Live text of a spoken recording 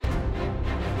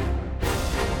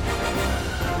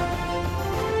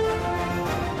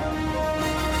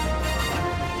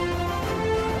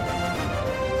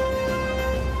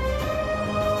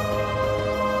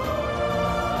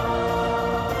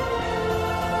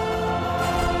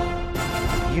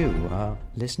You are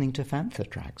listening to Fantha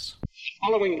Tracks.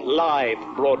 Following live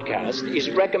broadcast is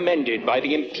recommended by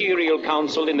the Imperial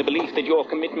Council in the belief that your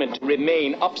commitment to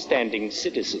remain upstanding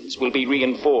citizens will be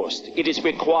reinforced. It is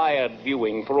required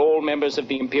viewing for all members of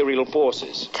the Imperial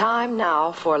forces. Time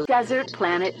now for Desert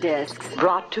Planet Discs.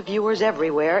 Brought to viewers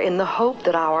everywhere in the hope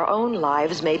that our own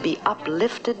lives may be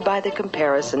uplifted by the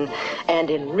comparison and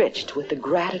enriched with the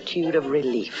gratitude of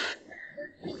relief.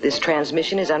 This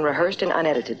transmission is unrehearsed and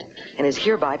unedited, and is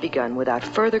hereby begun without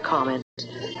further comment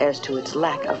as to its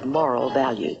lack of moral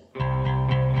value.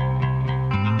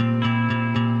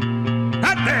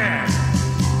 Out there!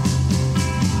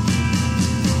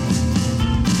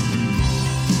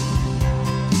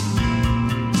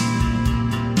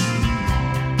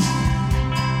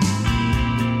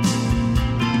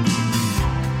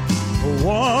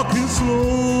 Walking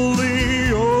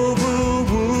slowly over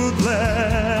woodland,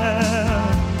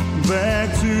 back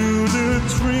to the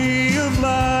tree of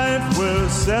life where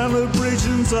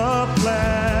celebrations are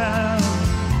planned.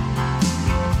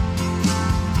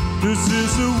 This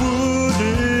is a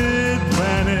wooded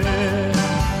planet.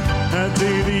 That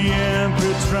day the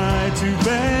Emperor tried to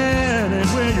ban it.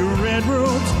 Wear your red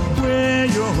robes, wear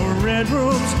your red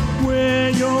robes, wear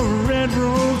your red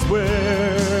robes,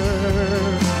 wear.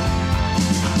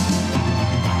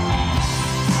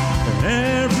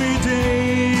 Every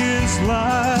day is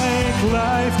like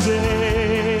Life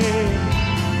Day.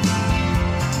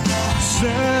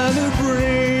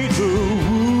 Celebrate the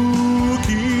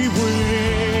Wookiee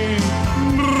way.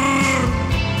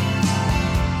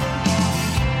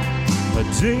 A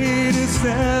day to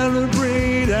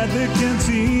celebrate at the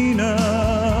cantina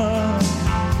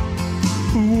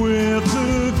with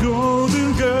the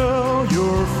golden girl,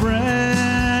 your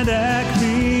friend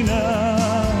Acmina.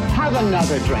 Have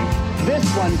another drink. This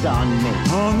one's on me.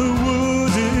 On the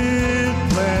wooded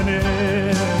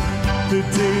planet, the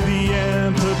day the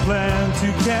Emperor planned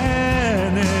to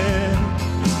can it.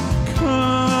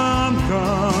 Come,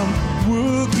 come,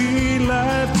 Wookiee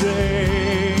Life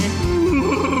Day.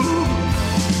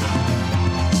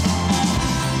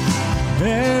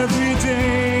 Every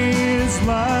day is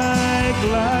like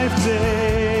Life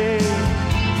Day.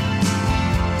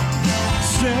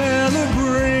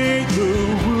 Celebrate the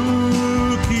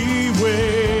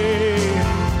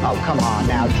Oh, come on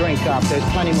now, drink up. There's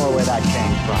plenty more where that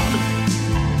came from.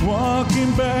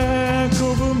 Walking back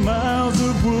over miles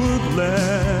of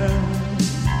woodland,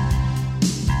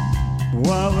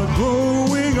 while the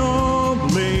glowing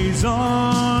orb lays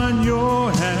on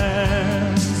your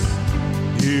hands.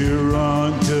 Here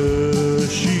on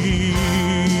Kashyyyk,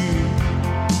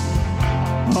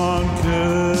 on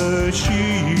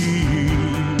Kashyyyk,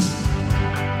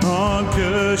 on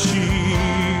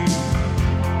Kashyyyk,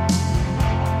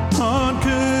 on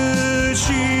Kashyyyk.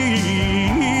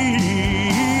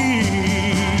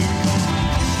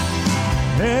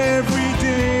 Every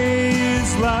day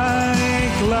is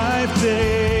like Life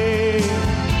Day.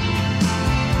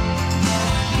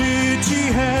 Itchy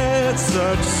had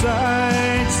such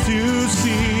sights to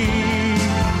see.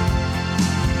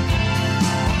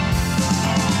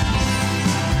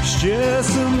 Share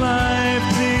some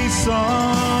Life Day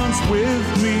songs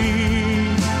with me.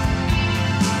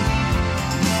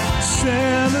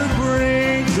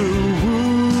 Celebrate the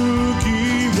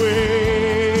Wookiee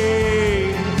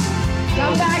way.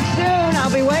 Come back soon. I'll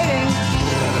be waiting.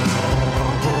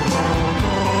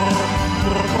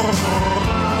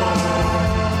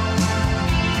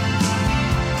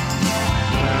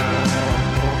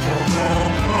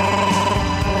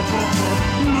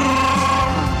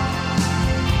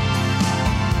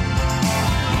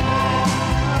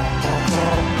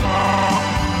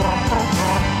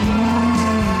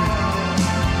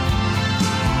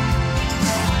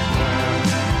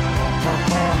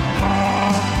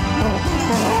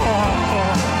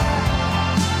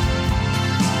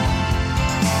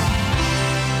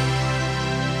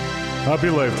 Happy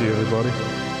Life to you, everybody.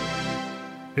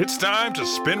 It's time to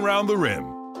spin round the rim.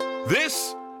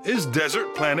 This is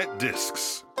Desert Planet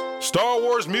Discs. Star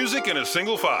Wars music in a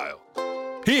single file.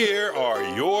 Here are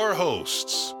your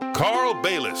hosts, Carl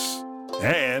Bayless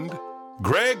and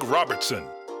Greg Robertson.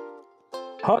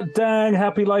 Hot dang,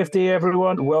 happy Life Day,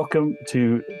 everyone. Welcome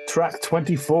to track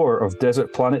 24 of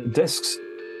Desert Planet Discs.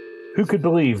 Who could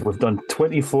believe we've done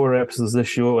 24 episodes of this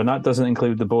show, and that doesn't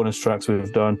include the bonus tracks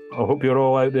we've done. I hope you're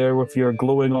all out there with your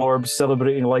glowing orbs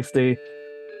celebrating Life Day,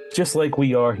 just like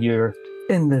we are here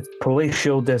in the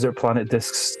palatial Desert Planet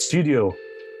Discs studio.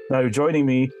 Now, joining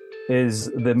me is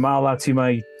the Mala to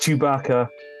my Chewbacca,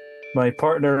 my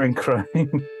partner in crime,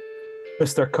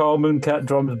 Mr. Carl Mooncat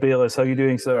Drums Bayless. How you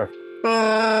doing, sir?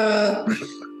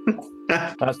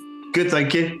 Good,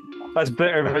 thank you. That's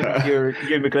better than your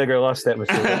McGregor last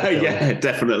episode. Yeah,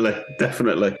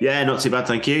 definitely. Yeah, not too bad,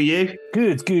 thank you. You?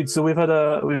 Good. So we've had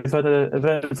an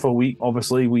eventful week.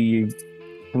 Obviously,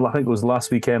 I think it was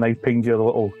last weekend. I pinged you a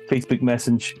little Facebook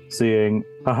message saying,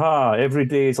 "Aha! Every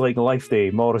day is like Life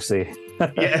Day, Morrissey."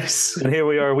 Yes. And here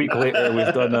we are a week later.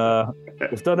 We've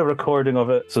done a recording of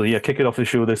it. So yeah, kicking off the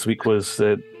show this week was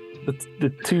the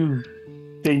two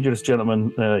dangerous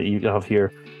gentlemen you have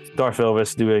here. Darth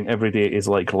Elvis doing Every Day is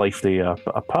Like Life Day, a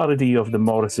parody of the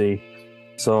Morrissey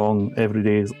song Every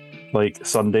Day is Like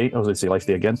Sunday. I was going to say Life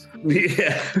Day again.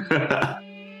 Yeah.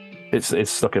 It's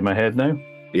stuck in my head now.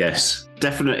 Yes.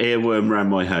 Definite earworm around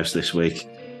my house this week.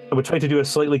 I would try to do a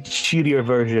slightly cheerier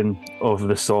version of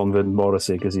the song than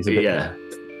Morrissey because he's a bit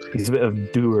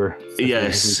of doer.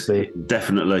 Yes,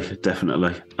 definitely.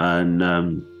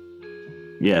 And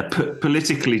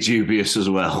politically dubious as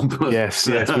well. But, yes.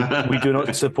 We do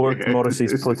not support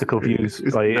Morrissey's political views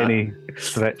by any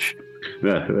stretch.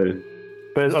 No.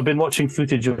 But I've been watching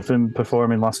footage of him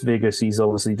perform in Las Vegas. He's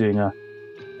obviously doing a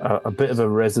bit of a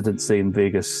residency in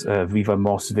Vegas, Viva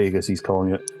Moss Vegas, he's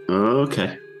calling it. Oh,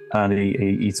 okay. And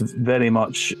he's very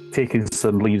much taking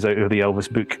some leaves out of the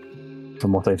Elvis book,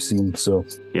 from what I've seen. So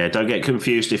yeah, don't get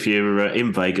confused if you're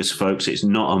in Vegas, folks. It's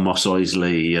not a Mos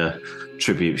Eisley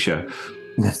tribute show.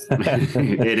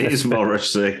 It is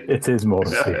Morrissey. It is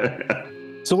Morrissey.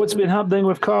 So what's been happening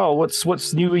with Carl?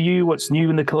 What's new with you? What's new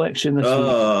in the collection this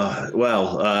week?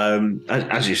 Well,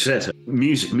 as you said,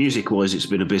 music-wise, it's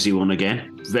been a busy one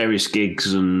again. Various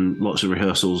gigs and lots of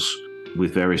rehearsals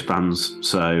with various bands.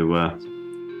 So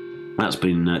that's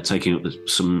been taking up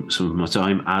some of my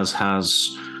time, as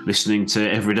has listening to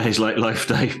Every Day's Like Life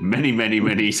Day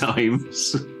many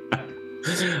times.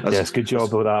 Yes, good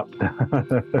job with that.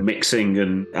 Mixing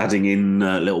and adding in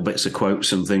little bits of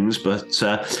quotes and things. But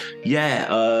other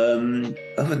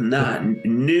than that,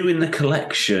 new in the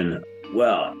collection.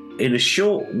 Well, in a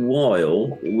short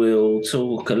while, we'll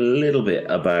talk a little bit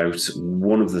about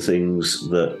one of the things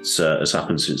that has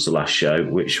happened since the last show,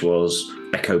 which was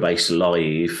Echo Bass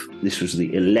Live. This was the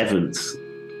 11th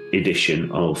edition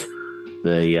of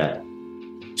the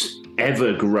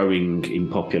ever-growing in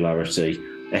popularity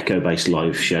Echo Bass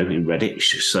Live show in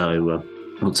Redditch. So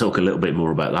we'll talk a little bit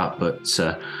more about that, but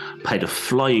paid a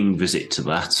flying visit to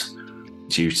that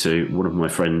due to one of my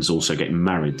friends also getting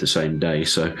married the same day.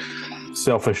 So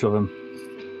selfish of him.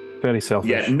 Very selfish.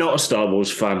 Yeah, not a Star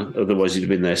Wars fan. Otherwise, he'd have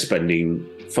been there spending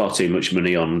far too much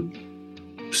money on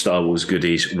Star Wars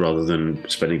goodies rather than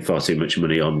spending far too much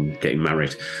money on getting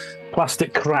married.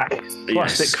 Plastic crack.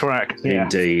 Crack. Yeah.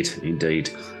 Indeed.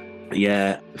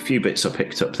 Yeah, a few bits I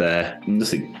picked up there.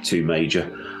 Nothing too major.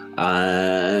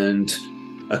 And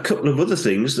a couple of other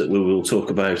things that we will talk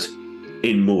about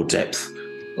in more depth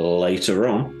later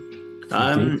on.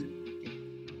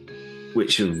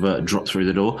 Which have dropped through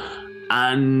the door.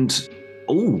 And,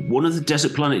 one of the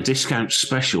Desert Planet discount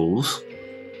specials.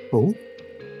 Oh.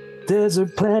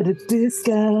 Desert Planet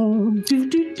discount. Do.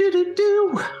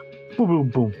 Boom, boom,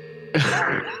 boom.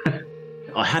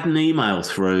 I had an email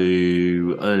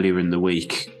through earlier in the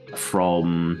week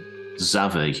from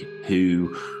Zavi,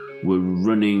 who were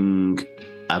running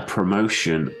a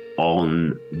promotion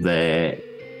on their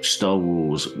Star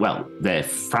Wars, their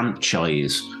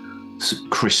franchise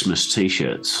Christmas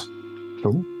T-shirts.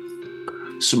 Oh.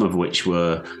 Some of which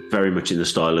were very much in the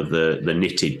style of the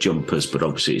knitted jumpers, but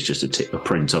obviously it's just a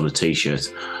print on a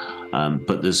T-shirt.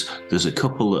 But there's a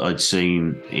couple that I'd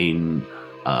seen in,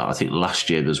 I think last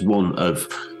year. There's one of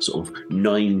sort of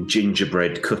 9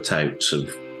 gingerbread cutouts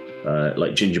of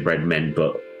like gingerbread men,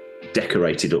 but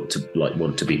decorated up to like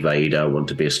one to be Vader, one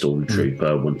to be a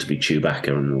Stormtrooper, one to be Chewbacca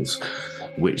and all,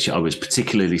 which I was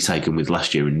particularly taken with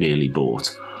last year and nearly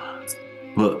bought.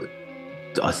 But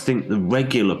I think the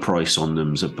regular price on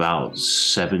them is about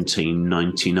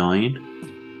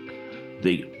 $17.99.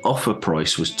 The offer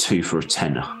price was 2 for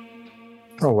 $10.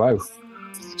 Oh wow!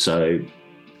 So,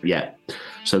 yeah.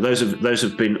 So those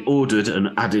have been ordered and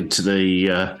added to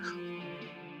the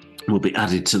will be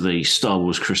added to the Star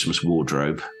Wars Christmas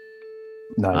wardrobe.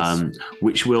 Nice.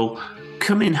 Which will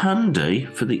come in handy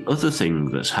for the other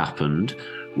thing that's happened,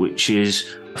 which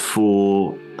is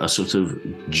for a sort of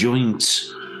joint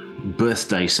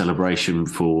birthday celebration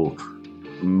for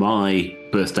my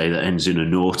birthday that ends in a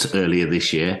naught earlier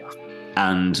this year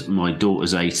and my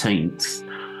daughter's 18th.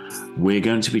 We're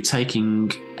going to be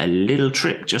taking a little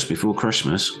trip just before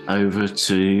Christmas over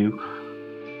to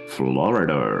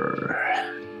Florida.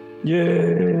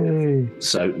 Yay!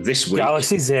 So this week,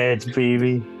 Galaxy's Edge,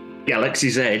 baby.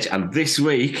 Galaxy's Edge, and this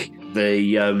week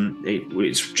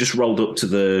it's just rolled up to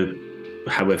the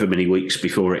however many weeks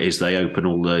before it is they open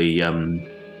all the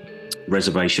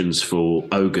reservations for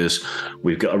Ogres.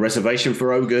 We've got a reservation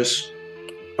for Ogres.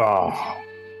 Oh,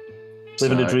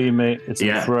 living the dream, mate. It's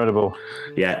incredible.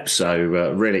 Yeah, so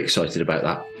really excited about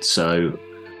that. So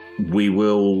we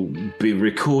will be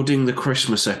recording the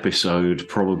Christmas episode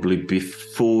probably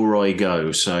before I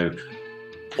go. So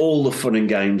all the fun and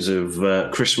games of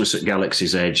Christmas at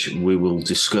Galaxy's Edge we will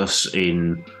discuss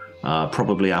in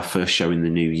probably our first show in the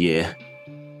new year.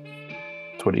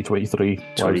 2023.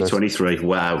 2023.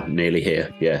 Wow, nearly here.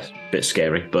 Yeah, bit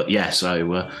scary, but yeah.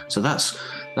 So that's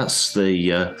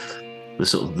the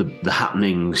sort of the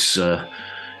happenings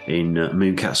in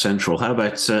Mooncat Central. How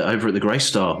about over at the Grey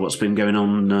Star? What's been going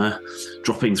on?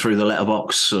 Dropping through the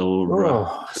letterbox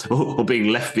or being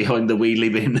left behind the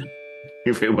wheelie bin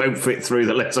if it won't fit through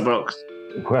the letterbox?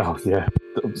 Well, yeah.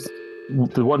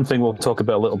 The one thing we'll talk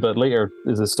about a little bit later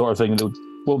is the sort of thing that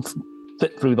won't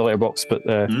fit through the letterbox, but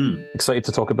excited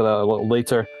to talk about that a little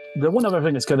later. The one other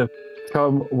thing that's kind of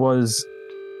come was,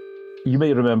 you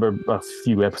may remember a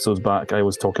few episodes back, I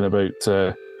was talking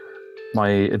about my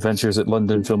adventures at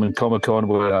London Film & Comic Con,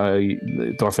 where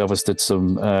Darth Elvis did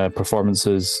some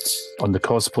performances on the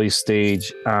cosplay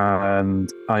stage,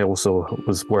 and I also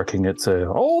was working at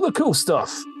all the cool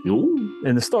stuff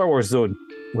in the Star Wars zone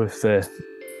with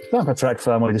Panther Track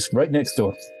family just right next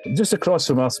door. Just across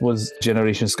from us was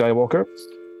Generation Skywalker,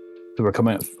 who were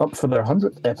coming up for their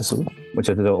 100th episode, which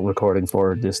I did a little recording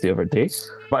for just the other day.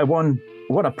 But I won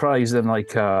a prize in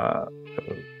like a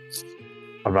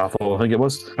raffle, I think it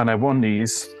was, and I won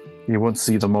these. You won't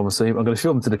see them, obviously. I'm going to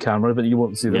show them to the camera, but you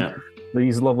won't see them. Yeah.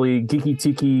 These lovely Geeky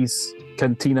Tiki's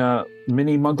Cantina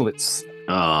mini muglets.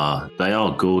 Ah, they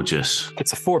are gorgeous.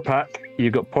 It's a 4-pack.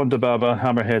 You've got Ponda Baba,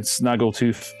 Hammerhead,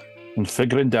 Snaggletooth, and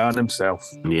Figuring Dan himself.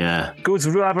 Yeah. Goes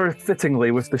rather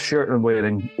fittingly with the shirt I'm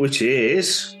wearing. Which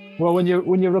is? Well, when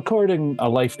you're recording a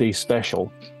Life Day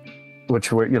special, which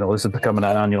this is becoming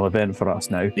an annual event for us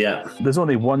now. Yeah. There's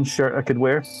only one shirt I could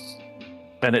wear,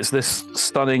 and it's this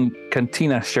stunning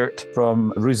Cantina shirt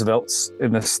from Roosevelt's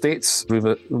in the States,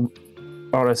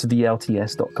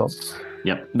 rsvlts.com.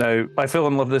 Yep. Now, I fell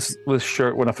in love with this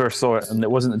shirt when I first saw it, and it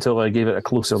wasn't until I gave it a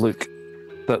closer look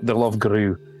that the love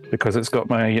grew, because it's got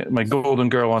my golden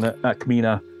girl on it,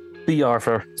 Akmina, B.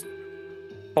 Arthur,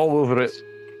 all over it.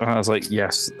 And I was like,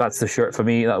 yes, that's the shirt for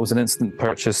me. That was an instant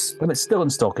purchase. And it's still in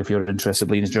stock if you're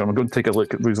interested, ladies and gentlemen. Go and take a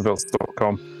look at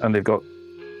roosevelts.com, and they've got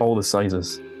all the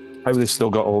sizes. How they've still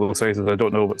got all the sizes, I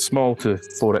don't know, but small to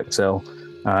 4XL.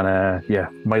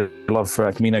 And my love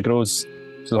for Akmina grows.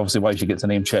 So obviously why she gets a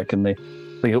name check in the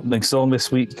opening song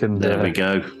this week. And there we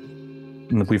go.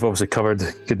 And we've obviously covered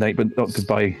Goodnight But Not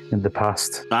Goodbye in the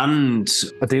past. And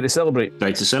A Day to Celebrate.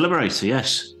 Day to Celebrate,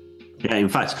 yes. Yeah, in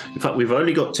fact, we've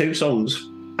only got 2 songs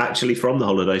actually from the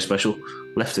holiday special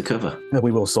left to cover. Yeah,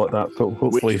 we will sort that,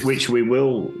 hopefully. Which we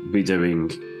will be doing.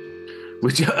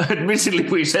 Which, admittedly,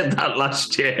 we said that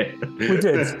last year. We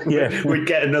did, yeah. We'd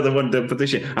get another one done for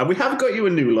this year. And we have got you a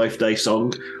new Life Day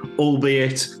song,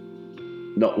 albeit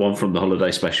not one from the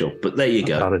holiday special. But there you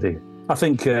go. Parody. I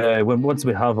think once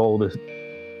we have all the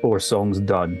 4 songs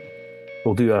done,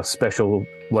 we'll do a special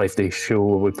Life Day show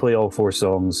where we play all 4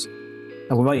 songs,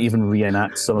 and we might even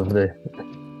reenact some of the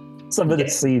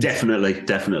scenes. Definitely.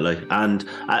 And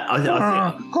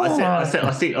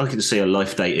I think I can see a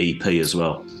Life Day EP as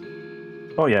well.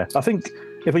 Oh yeah, I think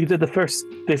if we did the first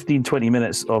 15-20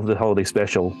 minutes of the holiday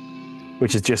special,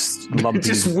 which is just lumpy,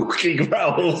 just Wookiee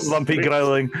growls, lumpy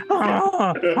growling,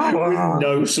 with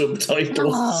no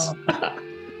subtitles.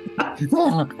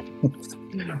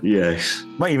 Yes.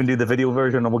 Might even do the video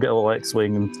version, and we'll get a little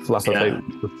X-wing and flap about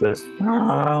with it.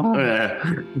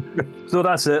 So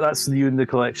that's it. That's new in the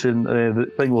collection. The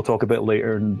thing we'll talk about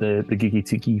later in the Geeky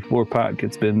Tiki 4-pack.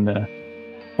 It's been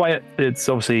quiet. It's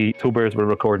obviously October as we're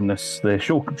recording this. The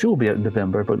show will be out in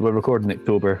November, but we're recording in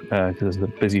October because of the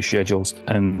busy schedules.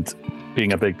 And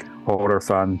being a big horror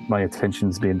fan, my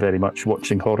attention's been very much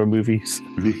watching horror movies.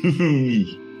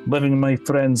 Living in my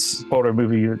friend's horror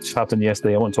movie, which happened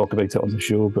yesterday. I won't talk about it on the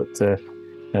show, but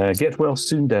get well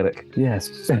soon, Derek.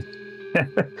 Yes.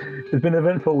 It's been an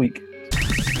eventful week.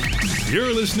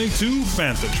 You're listening to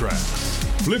Fantha Tracks.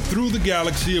 Flip through the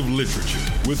galaxy of literature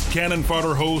with Cannon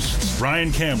Fodder hosts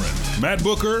Brian Cameron, Matt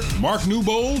Booker, Mark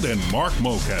Newbold, and Mark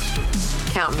Mulcaster.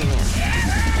 Count me in.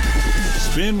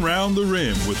 Spin round the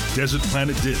rim with Desert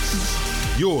Planet Discs.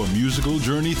 Your musical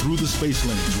journey through the space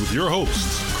lanes with your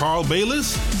hosts, Carl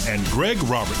Bayless and Greg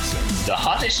Robertson. The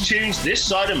hottest tunes this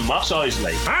side of Mos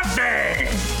Eisley. Happy!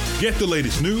 Get the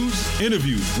latest news,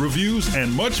 interviews, reviews,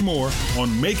 and much more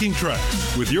on Making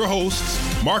Tracks with your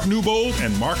hosts, Mark Newbold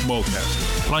and Mark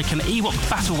Mulcaster. like an Ewok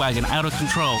battle wagon out of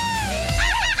control.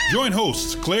 Join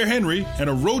hosts Claire Henry and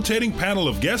a rotating panel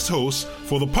of guest hosts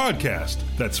for the podcast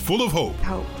that's full of hope.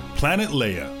 Planet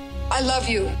Leia. I love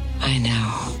you. I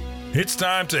know. It's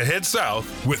time to head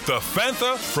south with the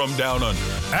Fantha from Down Under,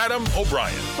 Adam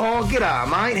O'Brien. Oh, g'day,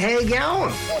 mate. How you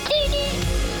going?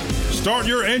 Start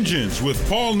your engines with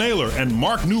Paul Naylor and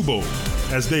Mark Newbold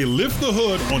as they lift the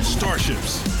hood on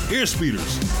starships,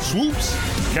 airspeeders, swoops,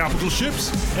 capital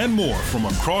ships, and more from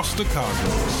across the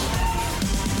cosmos.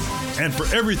 And for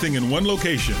everything in one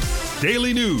location,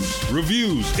 daily news,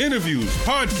 reviews, interviews,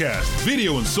 podcasts,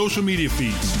 video, and social media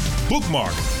feeds.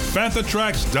 Bookmark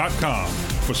FanthaTracks.com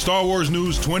for Star Wars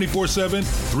news 24/7,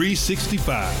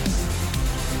 365.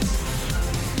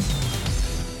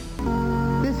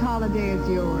 This holiday is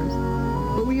yours,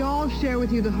 but we all share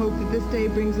with you the hope that this day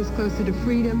brings us closer to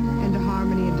freedom and to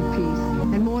harmony and to peace.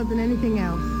 And more than anything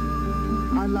else,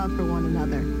 our love for one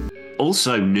another.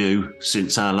 Also new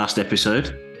since our last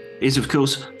episode is, of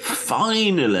course,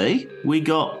 finally we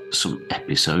got some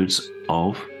episodes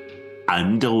of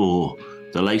Andor,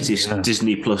 the latest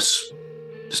Disney Plus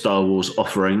Star Wars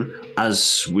offering.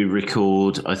 As we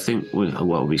record, I think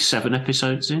we'll be 7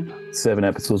 episodes in. 7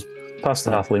 episodes, past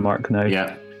the halfway mark now.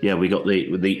 Yeah, we got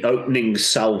the opening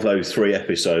salvo 3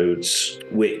 episodes,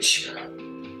 which,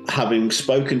 having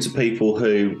spoken to people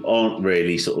who aren't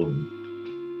really sort of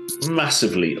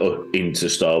massively into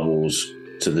Star Wars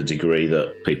to the degree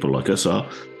that people like us are,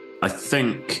 I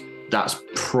think that's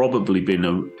probably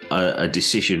been a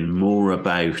decision more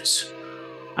about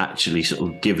actually sort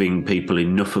of giving people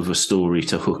enough of a story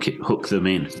to hook them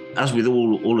in. As with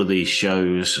all of these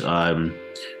shows, Andor,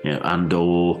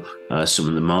 some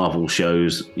of the Marvel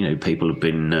shows, people have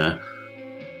been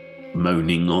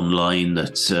moaning online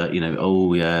that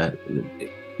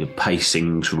your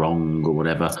pacing's wrong or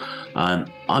whatever. I'm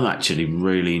actually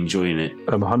really enjoying it.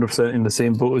 I'm 100% in the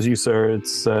same boat as you, sir.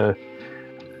 It's the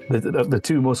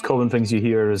two most common things you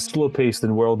hear is slow paced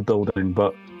and world building,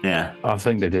 but yeah, I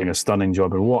think they're doing a stunning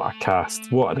job. And what a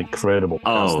cast! What an incredible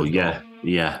cast! Oh yeah.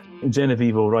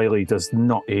 Genevieve O'Reilly does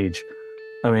not age.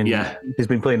 I mean, he's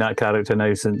been playing that character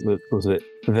now since was it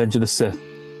Revenge of the Sith?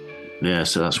 Yeah,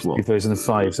 so that's what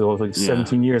 2005. So like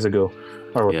 17 years ago,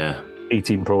 or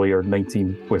 18 probably, or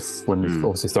 19 with when they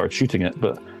obviously started shooting it.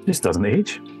 But it just doesn't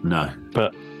age. No.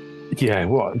 But yeah,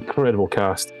 what an incredible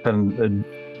cast! And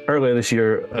earlier this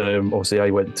year, obviously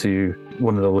I went to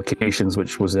one of the locations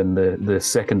which was in the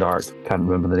second arc. Can't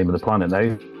remember the name of the planet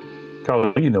now.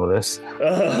 Carl, you know this.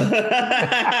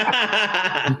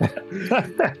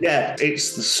 Yeah,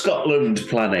 it's the Scotland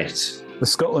planet. The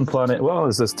Scotland planet. Well,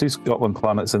 there's 2 Scotland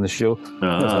planets in the show.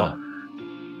 No,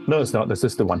 it's not. There's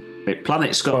just the one.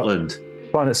 Planet Scotland.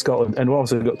 Planet Scotland. And we've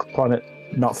also got planet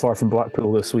not far from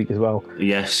Blackpool this week as well.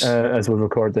 Yes. As we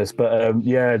record this. But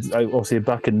obviously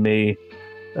back in May,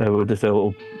 we did a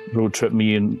little road trip,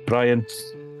 me and Brian,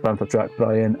 Fantha Track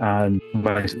Brian, and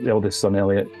my eldest son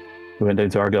Elliot. We went down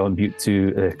to Argyll and Butte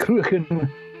to Cruachan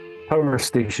Power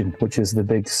Station, which is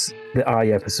the Eye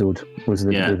episode was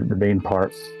the main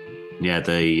part. Yeah,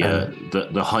 the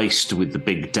heist with the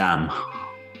big dam.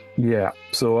 Yeah,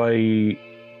 so I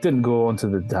didn't go onto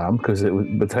the dam because by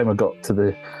the time I got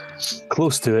to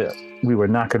close to it, we were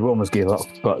knackered. We almost gave up,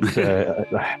 but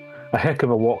a heck of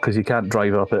a walk because you can't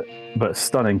drive up it, but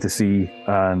stunning to see.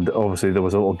 And obviously there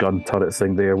was a little gun turret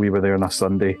thing there. We were there on a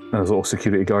Sunday, and there was a little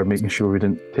security guard making sure we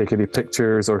didn't take any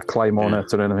pictures or climb on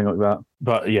it or anything like that.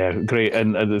 But yeah, great.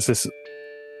 And it's just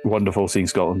wonderful seeing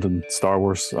Scotland and Star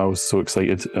Wars. I was so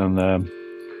excited. And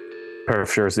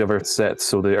Perthshire's the other set,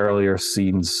 so the earlier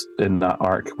scenes in that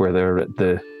arc where they're at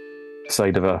the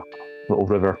side of a little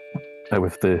river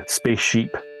with the space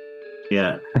sheep.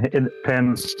 Yeah. In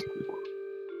Pens.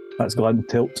 That's Glen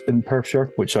Tilt in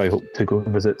Perthshire, which I hope to go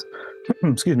visit.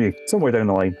 Excuse me, somewhere down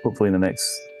the line, hopefully in the next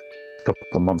couple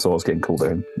of months. It's getting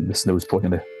colder and the snow's probably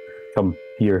going to come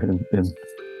here in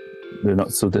the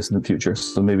not so distant future.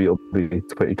 So maybe it'll be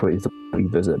 2020 to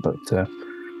revisit, but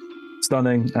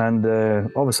stunning. And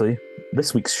obviously,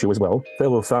 this week's show as well,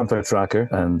 fellow Fantha Tracker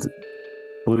and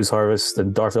Blues Harvest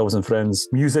and Darth Elves and Friends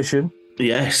musician.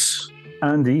 Yes.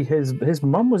 Andy, his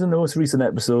mum was in the most recent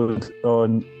episode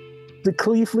on the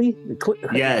Cleveley? The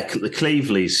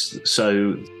Cleveleys.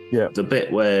 So the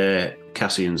bit where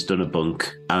Cassian's done a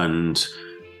bunk and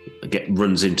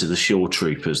runs into the shore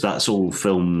troopers, that's all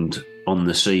filmed on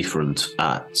the seafront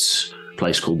at a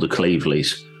place called the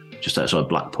Cleveleys, just outside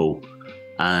Blackpool.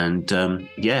 And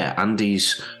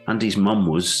Andy's mum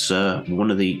was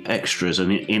one of the extras,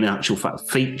 and in actual fact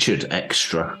featured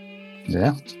extra.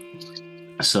 Yeah.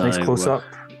 So nice close up.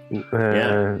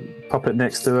 Puppet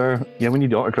next to her. Yeah, we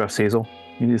need autographs, Hazel.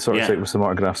 You sort of take with some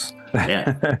autographs.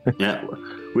 Yeah.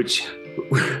 Which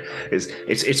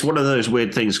it's one of those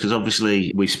weird things, because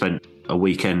obviously we spent a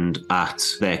weekend at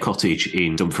their cottage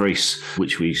in Dumfries,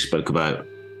 which we spoke about.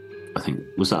 I think,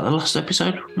 was that the last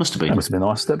episode? Must have been. That must have been the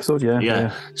last episode, yeah.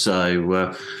 Yeah. So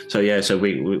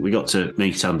we got to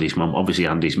meet Andy's mum. Obviously,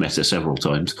 Andy's met her several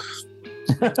times.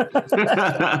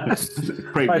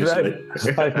 Previously.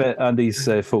 I've met Andy's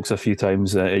folks a few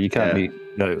times. You can't meet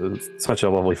such a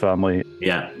lovely family.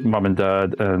 Yeah. Mum and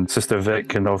Dad and Sister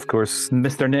Vic, and of course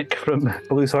Mr. Nick from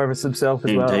Blues Harvest himself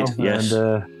as well. Yes.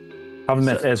 And haven't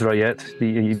met Ezra yet,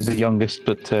 the youngest,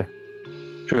 but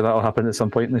sure that'll happen at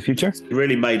some point in the future.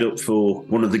 Really made up for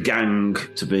one of the gang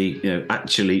to be,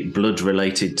 actually blood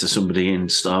related to somebody in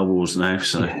Star Wars now.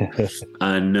 So,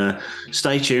 and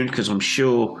stay tuned, because I'm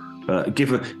sure,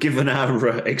 given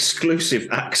our exclusive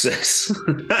access,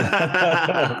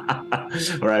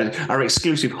 our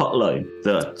exclusive hotline,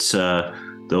 that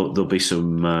there'll be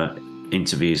some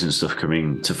interviews and stuff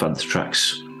coming to Fantha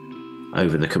Tracks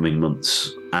over the coming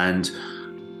months, and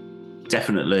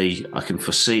definitely I can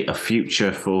foresee a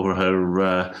future for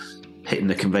her hitting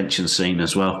the convention scene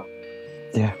as well.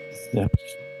 Yeah.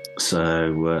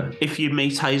 So if you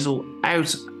meet Hazel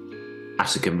out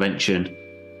at a convention,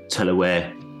 tell her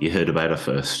where you heard about her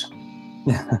first.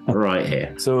 Right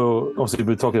here. So obviously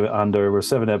we're talking about Andor. We're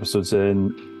 7 episodes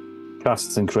in.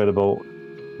 Cast's incredible.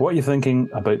 What are you thinking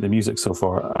about the music so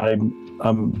far?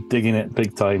 I'm digging it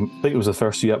big time. I think it was the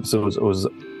first few episodes. It was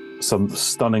some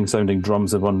stunning sounding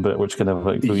drums in one bit, which kind of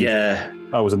like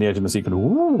I was on the edge of the seat going,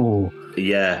 ooh.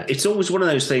 Yeah, it's always one of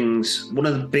those things. One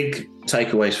of the big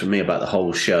takeaways for me about the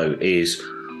whole show is,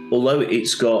 although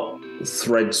it's got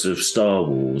threads of Star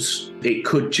Wars, it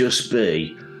could just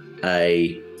be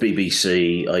a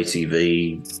BBC,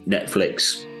 ITV,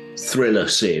 Netflix thriller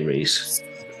series.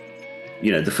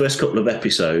 The first couple of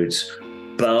episodes,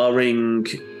 barring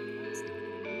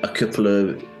a couple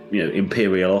of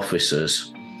Imperial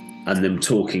officers and them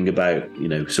talking about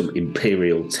some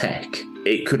Imperial tech,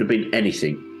 it could have been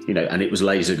anything, and it was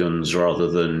laser guns rather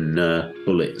than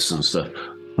bullets and stuff.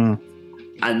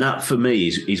 And that for me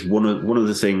is one of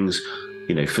the things,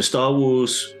 for Star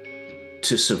Wars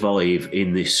to survive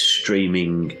in this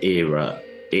streaming era,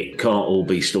 it can't all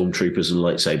be stormtroopers and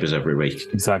lightsabers every week.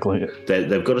 Exactly.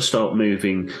 They've got to start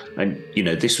moving. And,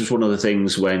 this was one of the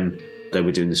things when they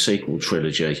were doing the sequel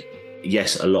trilogy.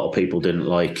 Yes, a lot of people didn't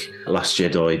like Last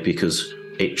Jedi because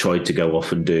it tried to go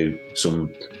off and do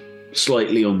some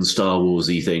slightly un-Star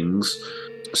Wars-y things.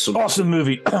 Awesome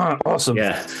movie. Awesome.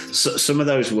 Yeah. So, some of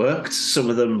those worked.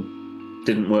 Some of them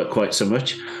didn't work quite so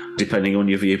much, depending on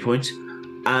your viewpoint.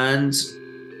 And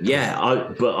yeah,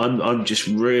 I'm just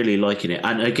really liking it.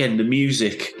 And again, the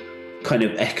music kind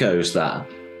of echoes that.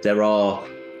 There are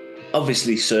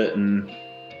obviously certain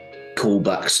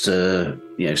callbacks to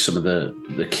some of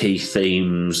the key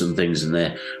themes and things in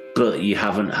there, but you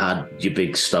haven't had your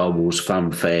big Star Wars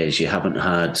fanfares. You haven't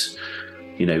had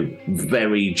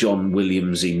very John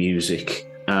Williams-y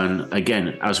music. And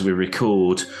again, as we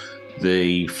record,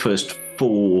 the first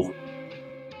 4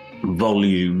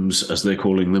 volumes, as they're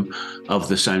calling them, of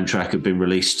the soundtrack have been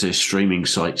released to streaming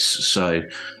sites. So,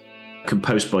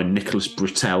 composed by Nicholas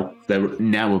Britell, they're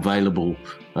now available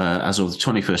as of the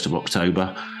 21st of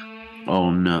October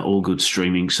on all good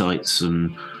streaming sites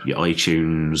and your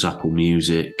iTunes, Apple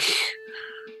Music,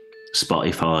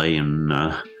 Spotify, and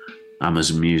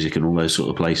Amazon Music, and all those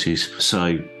sort of places.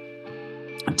 So,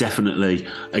 definitely,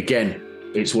 again,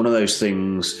 it's one of those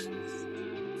things.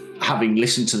 Having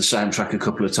listened to the soundtrack a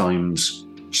couple of times,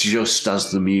 just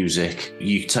as the music,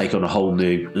 you take on a whole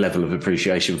new level of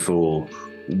appreciation for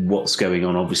what's going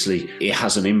on. Obviously, it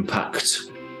has an impact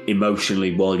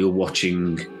emotionally while you're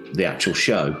watching the actual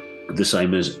show, the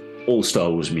same as all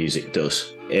Star Wars music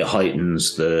does. It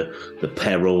heightens the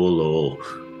peril or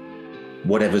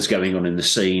whatever's going on in the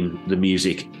scene. The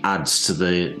music adds to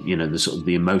the the sort of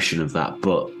the emotion of that.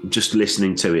 But just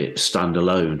listening to it stand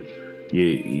alone,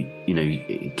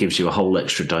 it gives you a whole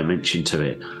extra dimension to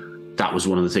it. That was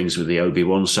one of the things with the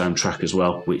Obi-Wan soundtrack as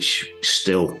well, which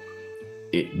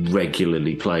it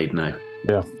regularly played now.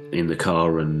 Yeah, in the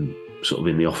car and sort of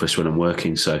in the office when I'm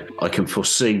working. So I can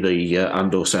foresee the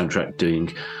Andor soundtrack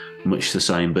doing much the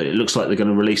same, but it looks like they're going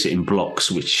to release it in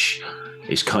blocks, which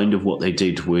is kind of what they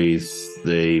did with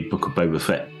the Book of Boba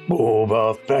Fett.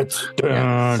 Boba Fett.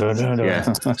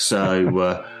 Yeah.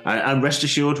 So, and rest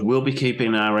assured, we'll be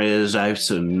keeping our ears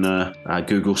out and our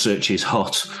Google searches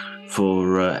hot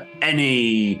for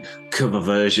any cover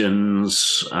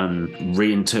versions and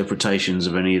reinterpretations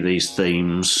of any of these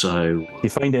themes. So, if you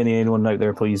find anyone out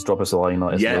there, please drop us a line.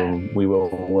 Let us know. We will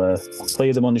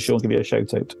play them on the show and give you a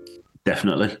shout out.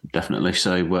 Definitely.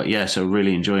 So, so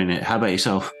really enjoying it. How about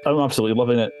yourself? I'm absolutely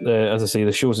loving it. As I say,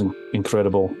 the show's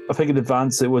incredible. I think in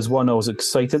advance it was one I was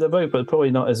excited about, but probably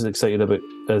not as excited about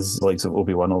as the likes of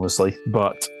Obi-Wan, obviously.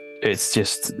 But it's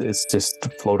just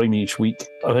floating me each week.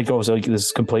 I think obviously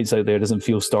there's complaints out there. It doesn't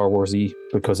feel Star Wars-y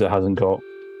because it hasn't got,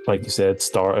 like you said,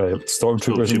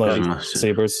 stormtroopers and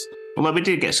lightsabers. Well, we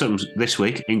did get some this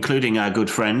week, including our good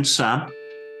friend Sam.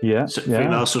 Yeah,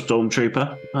 female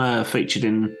stormtrooper featured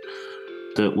in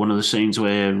one of the scenes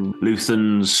where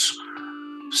Luthen's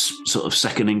sort of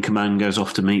second in command goes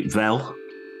off to meet Vel,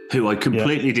 who I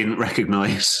completely didn't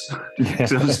recognise. Yeah.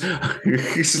 So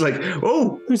it's like,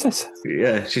 oh, who's this?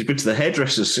 Yeah, she's been to the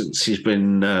hairdresser since she's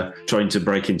been trying to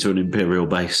break into an Imperial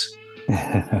base.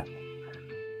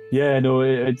 Yeah, no,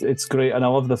 it's great, and I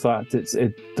love the fact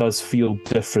it does feel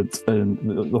different. And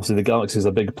obviously, the galaxy is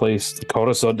a big place.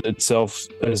 Coruscant itself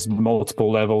is multiple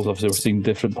levels. Obviously, we're seeing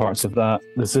different parts of that.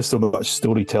 There's just so much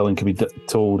storytelling can be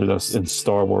told in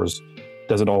Star Wars. It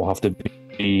doesn't all have to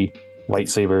be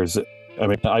lightsabers. I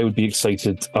mean, I would be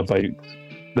excited about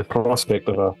the prospect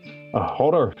of a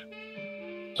horror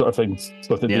sort of thing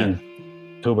with it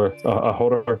being October, a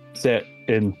horror set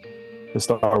in the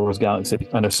Star Wars galaxy,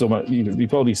 and there's so much.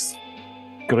 You've all these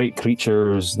great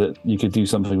creatures that you could do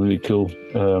something really cool.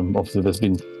 Obviously, there's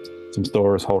been some Star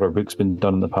Wars horror books been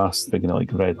done in the past, thinking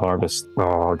like Red Harvest,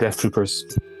 Death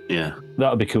Troopers. Yeah, that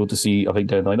would be cool to see. I think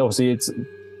down the line. Obviously, it's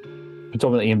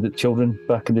predominantly aimed at children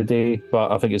back in the day,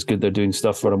 but I think it's good they're doing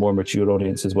stuff for a more mature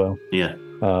audience as well. Yeah,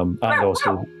 and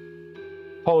also.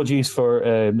 Apologies for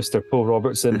Mr. Poe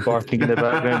Robertson barking in the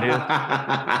background here.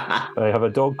 I have a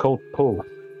dog called Poe,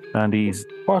 and he's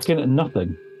barking at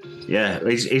nothing. Yeah,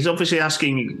 he's obviously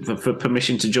asking for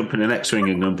permission to jump in an X-Wing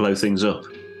and go and blow things up.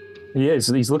 He is.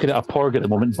 He's looking at a Porg at the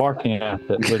moment, barking at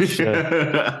it, which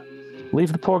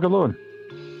leave the Porg alone.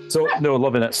 So, no,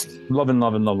 loving it. Loving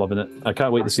it. I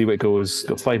can't wait to see where it goes.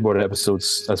 Got 5 more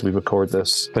episodes as we record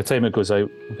this. By the time it goes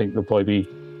out, I think there'll probably be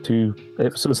 2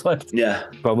 episodes left. Yeah.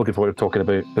 But I'm looking forward to talking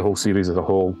about the whole series as a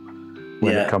whole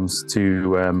when it comes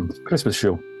to Christmas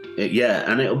show. Yeah,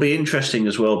 and it'll be interesting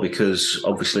as well because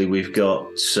obviously we've got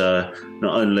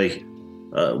not only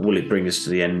will it bring us to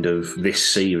the end of this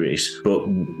series, but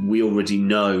we already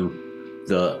know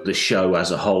that the show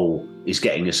as a whole is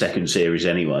getting a second series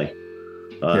anyway.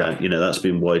 That's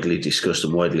been widely discussed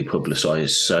and widely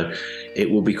publicised. So it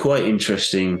will be quite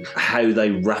interesting how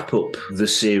they wrap up the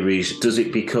series. Does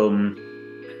it become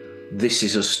this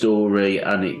is a story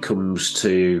and it comes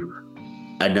to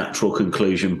a natural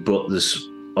conclusion, but there's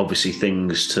obviously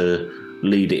things to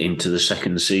lead it into the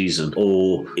second season?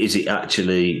 Or is it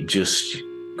actually just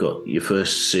got your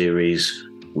first series,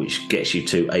 which gets you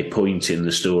to a point in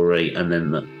the story, and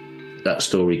then that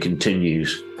story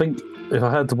continues? I think if I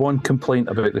had one complaint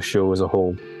about the show as a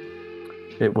whole,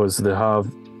 it was they have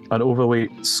an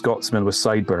overweight Scotsman with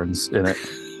sideburns in it,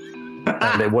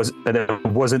 and it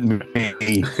wasn't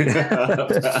me.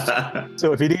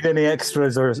 So if you need any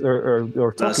extras or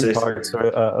talking parts or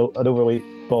an overweight,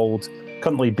 bald,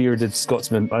 currently bearded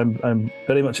Scotsman, I'm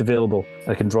very much available.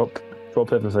 I can drop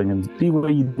everything and be where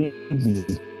you need me.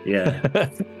 Yeah.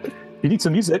 You need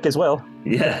some music as well.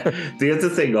 Yeah. The other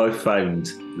thing I've found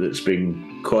that's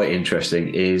been quite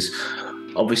interesting is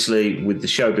obviously with the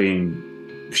show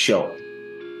being shot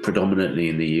predominantly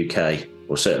in the UK,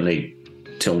 or certainly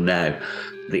till now,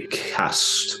 the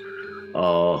cast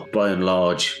are by and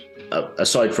large,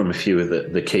 aside from a few of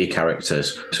the key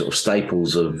characters, sort of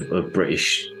staples of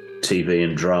British TV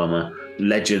and drama,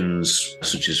 legends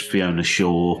such as Fiona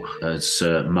Shaw as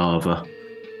Marva.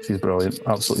 She's brilliant,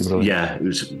 absolutely brilliant. Yeah,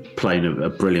 who's playing a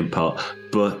brilliant part.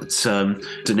 But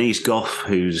Denise Gough,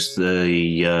 who's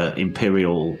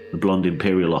the blonde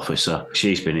Imperial officer,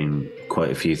 she's been in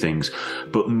quite a few things.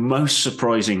 But most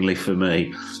surprisingly for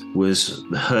me was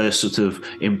her sort of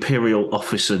Imperial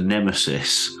officer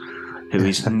nemesis, who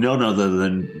is none other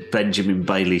than Benjamin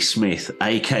Bailey Smith,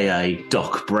 aka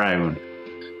Doc Brown.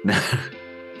 Now,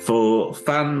 for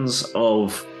fans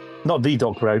of... Not the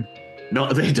Doc Brown.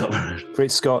 Not the Doc Brown.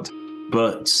 Great Scott.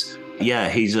 But yeah,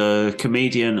 he's a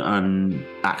comedian and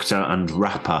actor and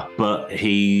rapper, but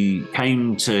he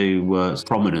came to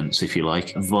prominence, if you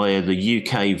like, via the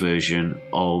UK version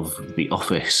of The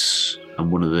Office and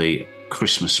one of the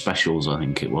Christmas specials, I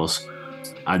think it was.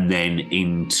 And then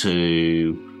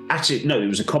into... Actually, no, it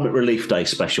was a Comic Relief Day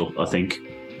special, I think,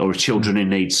 or a Children in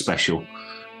Need special,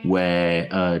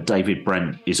 where David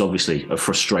Brent is obviously a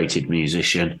frustrated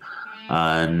musician,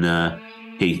 and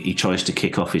he tries to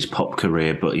kick off his pop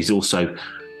career, but he's also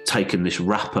taken this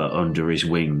rapper under his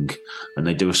wing, and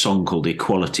they do a song called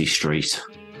Equality Street,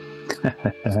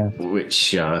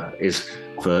 which is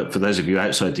for those of you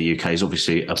outside the UK, is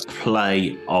obviously a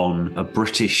play on a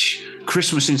British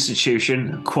Christmas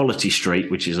institution, Quality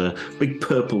Street, which is a big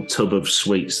purple tub of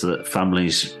sweets that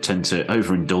families tend to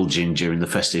overindulge in during the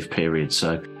festive period.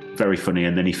 So very funny.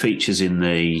 And then he features in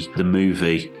the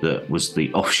movie that was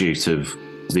the offshoot of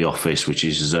The Office, which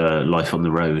is Life on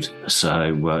the Road.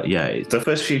 So the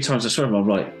first few times I saw him, I'm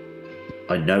like,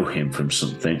 I know him from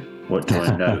something. What do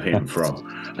I know him from?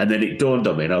 And then it dawned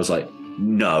on me, and I was like,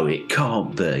 no, it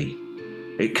can't be.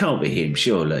 It can't be him,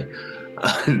 surely.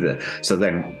 So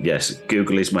then, yes,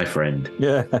 Google is my friend.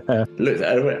 Yeah. Looked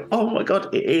at it and went, oh my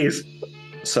God, it is.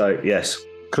 So, yes.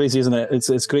 Crazy, isn't it?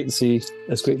 It's great to see.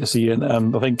 It's great to see. And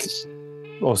I think,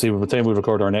 obviously, by the time we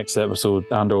record our next episode,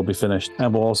 Andor will be finished.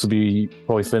 And we'll also be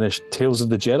probably finished Tales of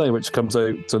the Jedi, which comes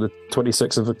out to the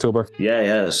 26th of October.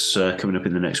 Yeah, it's coming up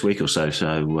in the next week or so.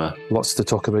 So lots to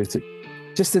talk about it.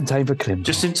 Just in time for Christmas.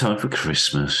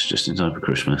 Just in time for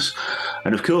Christmas.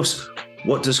 And of course,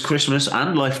 what does Christmas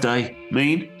and Life Day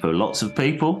mean for lots of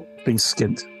people? Being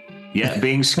skint. Yeah,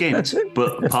 being skint.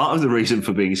 But part of the reason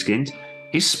for being skint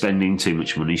is spending too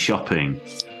much money shopping.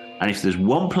 And if there's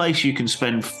one place you can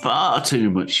spend far too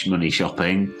much money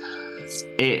shopping,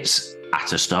 it's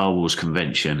at a Star Wars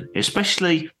convention,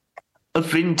 especially a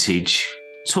vintage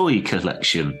toy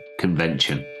collection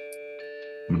convention.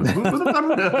 Yeah,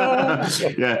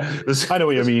 I know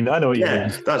what you mean.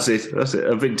 Yeah, that's it.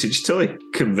 A vintage toy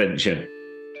convention.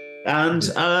 And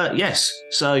yes,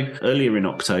 so earlier in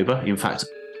October, in fact,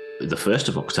 the 1st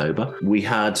of October, we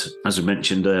had, as I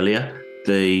mentioned earlier,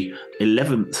 the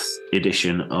 11th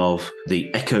edition of the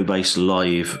Echo Base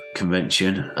Live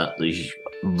convention at the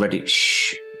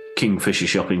Redditch Kingfisher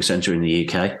Shopping Centre in the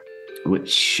UK,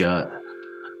 which,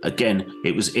 again,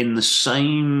 it was in the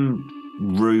same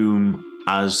room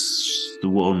as the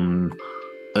one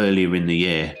earlier in the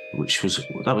year, which was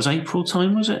April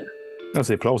time, was it? That's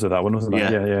the close of that one, wasn't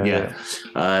it? Yeah.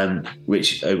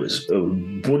 Which it was a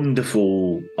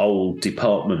wonderful old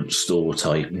department store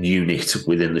type unit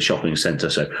within the shopping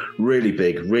centre. So really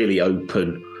big, really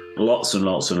open, lots and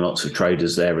lots and lots of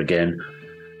traders there again.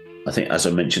 I think, as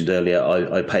I mentioned earlier,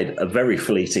 I paid a very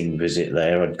fleeting visit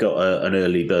there. I'd got an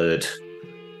early bird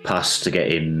pass to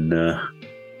get in. The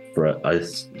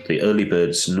early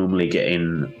birds normally get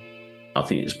in, I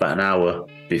think it's about an hour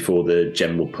before the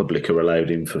general public are allowed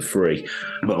in for free.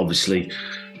 But obviously,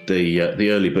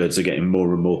 the early birds are getting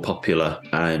more and more popular,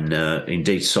 and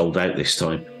indeed sold out this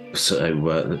time. So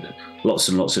lots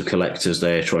and lots of collectors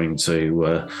there trying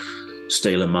to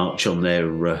steal a march on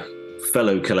their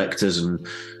fellow collectors and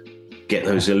get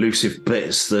those elusive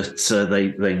bits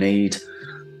that they need.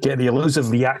 Get the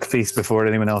elusive yak face before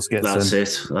anyone else gets in.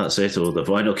 That's it. Or the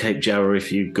vinyl Cape Jawa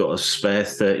if you've got a spare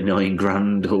 39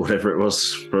 grand or whatever it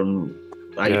was from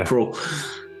April.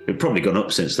 It's probably gone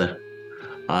up since then.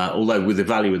 Although with the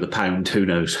value of the pound, who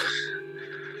knows?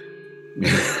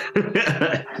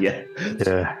 Yeah.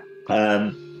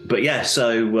 But yeah,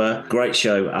 so great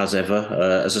show as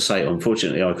ever. As I say,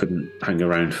 unfortunately, I couldn't hang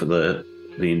around for the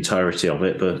entirety of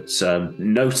it, but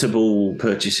notable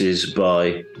purchases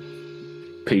by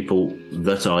people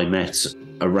that I met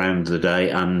around the day,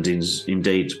 and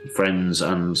indeed friends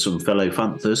and some fellow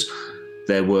Fanthers.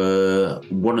 There were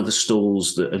one of the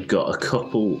stalls that had got a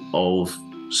couple of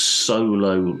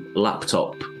solo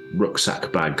laptop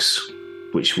rucksack bags,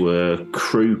 which were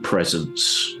crew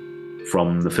presents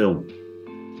from the film.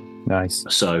 Nice.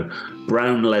 So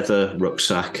brown leather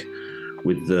rucksack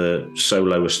with the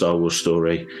Solo A Star Wars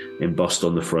Story embossed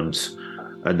on the front,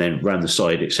 and then round the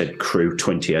side it said Crew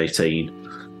 2018.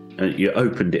 And you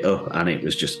opened it up and it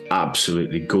was just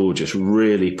absolutely gorgeous,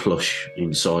 really plush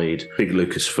inside, big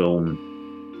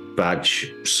Lucasfilm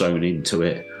badge sewn into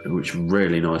it, which was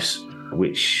really nice,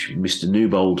 which Mr.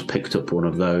 Newbold picked up one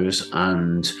of those,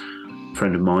 and a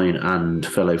friend of mine and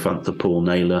fellow Fanther Paul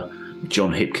Naylor,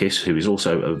 John Hipkiss, who is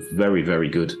also a very, very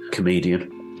good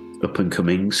comedian, up and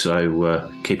coming, so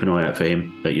keep an eye out for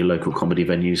him at your local comedy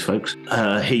venues, folks.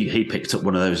 He picked up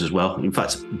one of those as well. In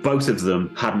fact, both of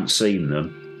them hadn't seen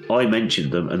them. I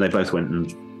mentioned them, and they both went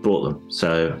and bought them.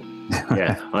 So,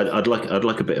 yeah, I'd like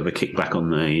a bit of a kickback on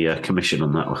the commission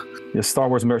on that one. Your Star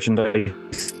Wars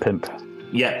merchandise pimp.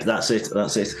 Yeah, that's it.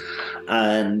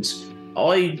 And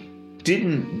I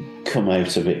didn't come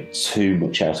out of it too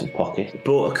much out of pocket.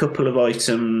 Bought a couple of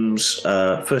items.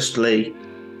 Firstly,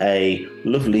 a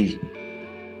lovely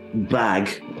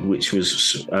bag, which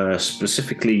was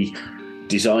specifically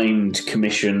designed,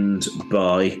 commissioned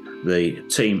by the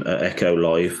team at Echo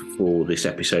Live for this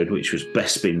episode, which was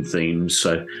Bespin themed.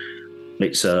 So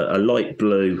it's a light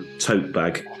blue tote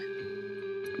bag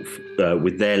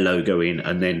with their logo in,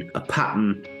 and then a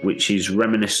pattern which is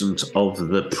reminiscent of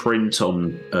the print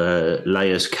on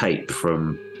Leia's cape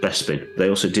from Bespin. They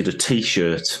also did a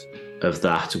T-shirt of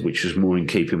that, which was more in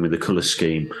keeping with the colour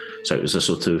scheme. So it was a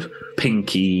sort of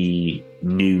pinky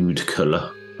nude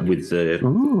colour with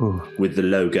the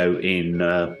logo in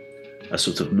a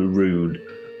sort of maroon,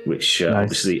 which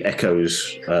obviously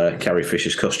echoes Carrie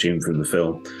Fisher's costume from the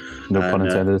film. No pun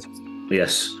intended.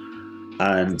 Yes,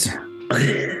 and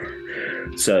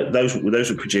so those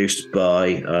were produced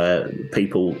by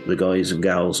the guys and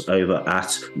gals over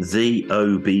at the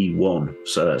OB1.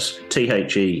 So that's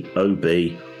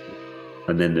THEOB,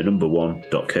 and then the number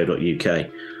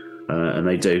 1.co.uk, and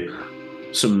they do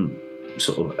some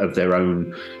sort of their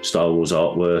own Star Wars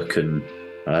artwork and.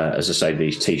 As I say,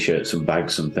 these T-shirts and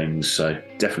bags and things, so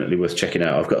definitely worth checking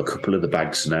out. I've got a couple of the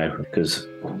bags now because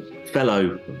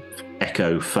fellow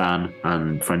Echo fan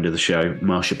and friend of the show,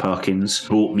 Marsha Parkins,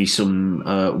 bought me some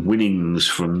winnings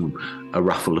from a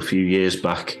raffle a few years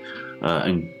back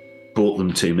and brought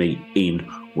them to me in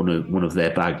one of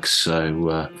their bags.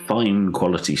 So fine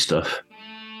quality stuff.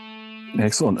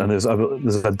 Excellent. And there's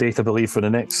a date, I believe, for the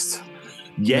next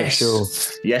show.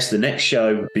 Yes, the next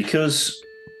show, because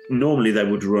normally they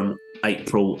would run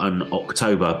April and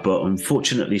October, but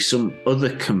unfortunately some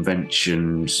other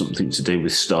convention, something to do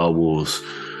with Star Wars,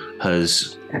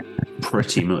 has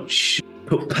pretty much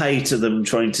put pay to them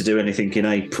trying to do anything in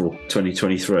April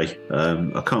 2023.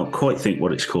 I can't quite think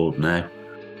what it's called now.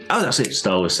 Oh, that's it,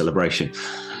 Star Wars Celebration.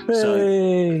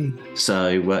 Hey. So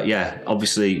yeah,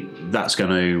 obviously that's going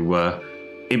to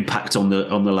impact on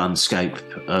the landscape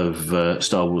of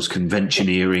Star Wars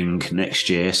conventioneering next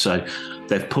year. So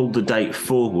they've pulled the date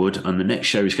forward, and the next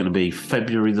show is going to be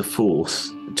February the 4th,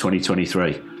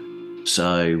 2023.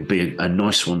 So be a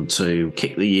nice one to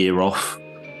kick the year off.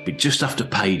 Be just after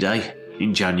payday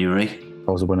in January.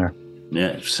 I was a winner.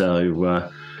 Yeah, so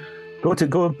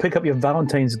go and pick up your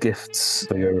Valentine's gifts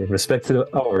for your respective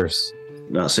hours.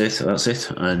 That's it.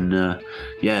 And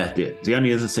the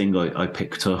only other thing I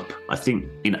picked up, I think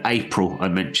in April I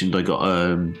mentioned I got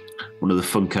one of the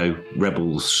Funko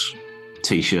Rebels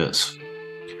T-shirts.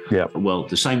 Yeah. Well,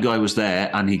 the same guy was there,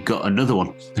 and he got another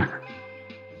one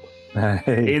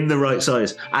in the right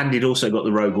size, and he'd also got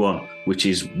the Rogue One, which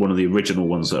is one of the original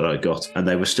ones that I got, and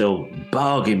they were still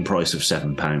bargain price of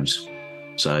 £7.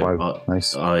 So wow,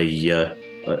 nice.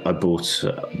 I bought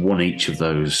one each of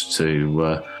those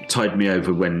to tide me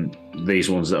over when these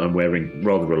ones that I'm wearing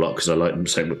rather a lot, because I like them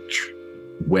so much,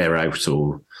 wear out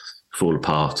or fall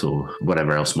apart or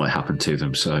whatever else might happen to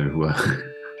them. So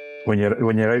when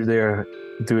you're out there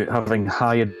having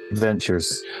high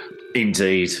adventures.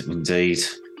 Indeed. And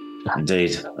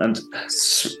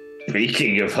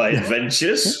speaking of high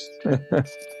adventures,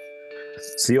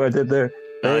 see what I did there?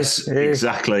 Nice. Hey.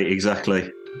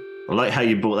 Exactly. I like how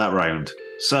you brought that round.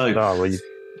 So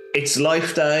it's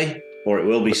Life Day, or it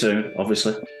will be soon,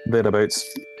 obviously. Thereabouts.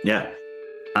 Yeah.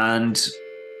 And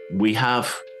we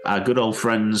have our good old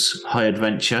friends High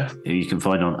Adventure, who you can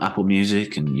find on Apple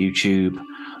Music and YouTube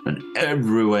and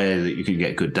everywhere that you can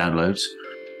get good downloads,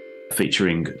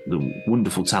 featuring the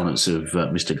wonderful talents of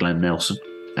Mr. Glenn Nelson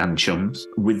and Chums,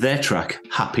 with their track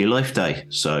Happy Life Day.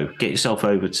 So get yourself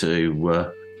over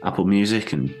to Apple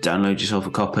Music and download yourself a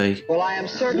copy. Well, I am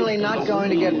certainly not going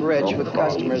to get rich with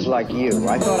customers like you.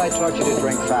 I thought I taught you to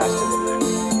drink faster than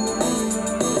this.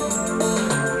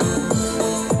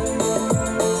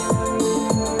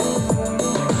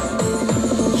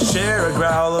 Share a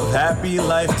growl of Happy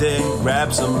Life Day.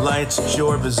 Grab some lights at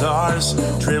your bazaars.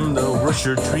 Trim the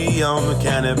Worcester tree on the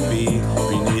canopy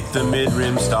beneath the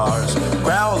mid-rim stars.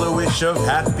 Growl a wish of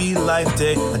Happy Life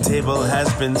Day. A table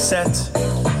has been set.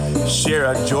 Share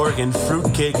a Jorgen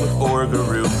fruitcake with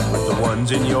Orgaroo, with the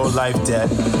ones in your life debt.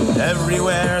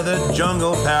 Everywhere the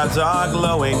jungle paths are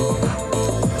glowing,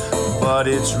 but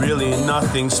it's really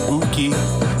nothing spooky.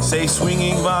 Say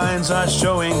swinging vines are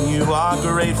showing you are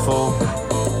grateful.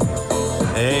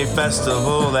 A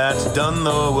festival that's done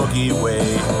the Wookiee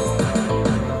way.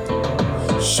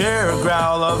 Share a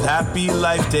growl of Happy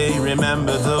Life Day.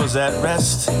 Remember those at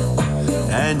rest,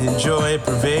 and enjoy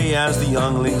Purvey as the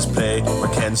younglings play, where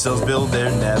Kensels build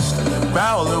their nest.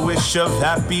 Growl a wish of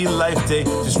Happy Life Day.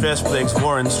 Distress, plagues,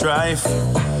 war, and strife.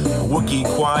 Wookiee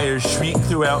choirs shriek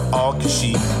throughout all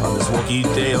Kashyyyk on this Wookiee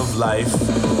day of life.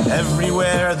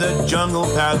 Everywhere the jungle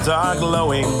paths are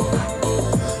glowing,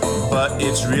 but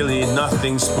it's really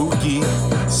nothing spooky.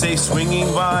 Say swinging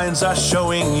vines are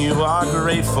showing you are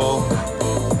grateful.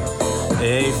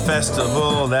 A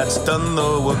festival that's done the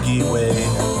Wookiee way.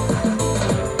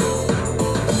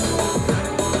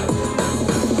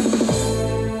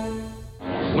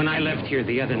 here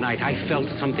the other night, I felt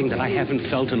something that I haven't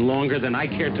felt in longer than I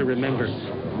care to remember.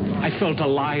 I felt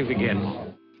alive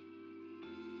again.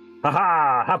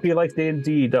 Haha! Happy Life Day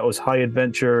indeed. That was High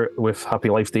Adventure with Happy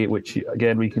Life Day, which,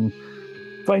 again, we can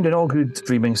find on all good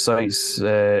streaming sites,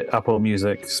 Apple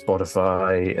Music,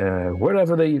 Spotify,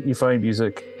 wherever you find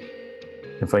music,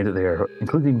 you can find it there,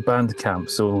 including Bandcamp.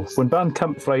 So when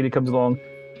Bandcamp Friday comes along,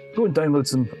 go and download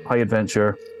some High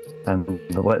Adventure and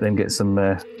let them get some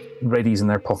readies in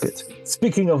their pocket.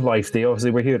 Speaking of Life Day, obviously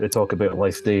we're here to talk about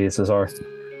Life Day. This is our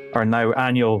now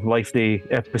annual Life Day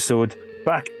episode.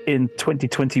 Back in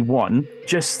 2021,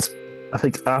 just I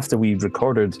think after we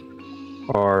recorded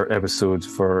our episode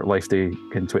for Life Day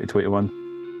in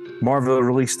 2021, Marvel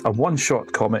released a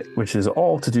one-shot comic which is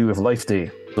all to do with Life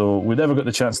Day. So we never got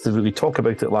the chance to really talk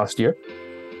about it last year.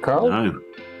 Carl?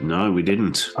 No, we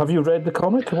didn't. Have you read the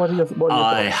comic? What are your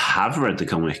I have read the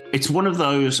comic. It's one of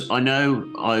those, I know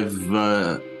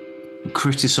I've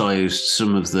criticised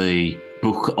some of the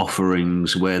book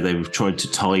offerings where they've tried to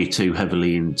tie too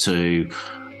heavily into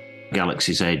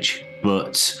Galaxy's Edge,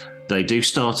 but they do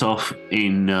start off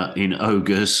in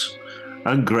Ogres,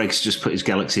 and Greg's just put his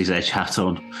Galaxy's Edge hat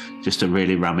on just to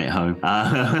really ram it home.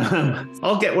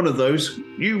 I'll get one of those.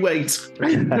 You wait.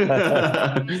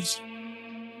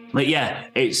 But yeah,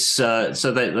 it's so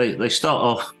they start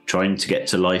off trying to get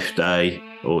to Life Day,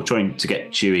 or trying to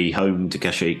get Chewie home to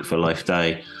Kashyyyk for Life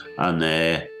Day, and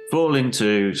they fall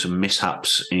into some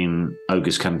mishaps in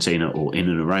Ogre's Cantina, or in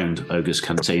and around Ogre's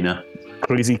Cantina.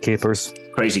 Crazy capers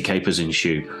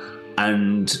ensue,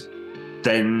 and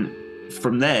then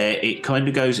from there it kind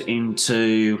of goes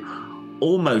into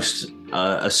almost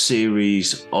a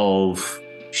series of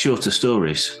shorter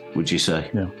stories. Would you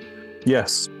say? Yeah.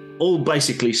 Yes. All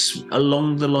basically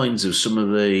along the lines of some of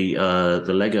the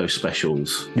Lego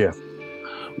specials. Yeah.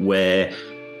 Where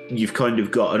you've kind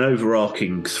of got an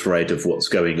overarching thread of what's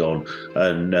going on,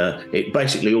 and it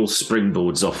basically all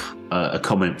springboards off a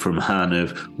comment from Han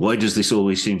of, why does this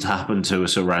always seem to happen to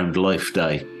us around Life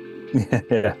Day?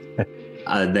 Yeah.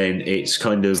 And then it's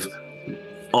kind of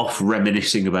off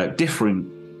reminiscing about different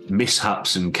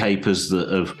mishaps and capers that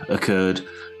have occurred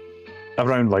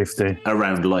around Life Day,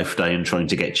 and trying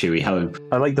to get Chewie home.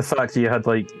 I like the fact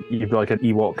that you've got like an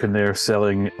Ewok in there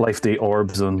selling Life Day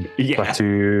orbs on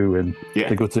Batuu, and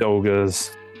they go to Olga's.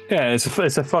 Yeah, it's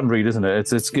a fun read, isn't it? It's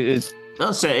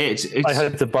that's it. It's I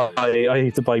had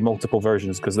to buy multiple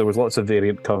versions because there was lots of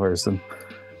variant covers,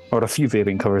 or a few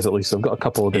variant covers at least. So I've got a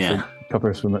couple of different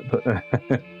covers from it. But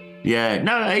yeah,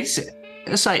 no, it's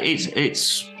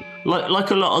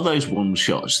like a lot of those one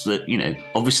shots that, you know,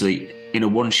 obviously in a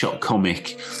one-shot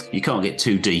comic, you can't get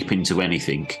too deep into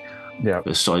anything. Yeah.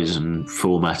 The size and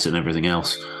format and everything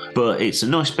else. But it's a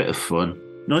nice bit of fun.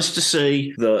 Nice to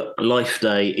see that Life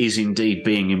Day is indeed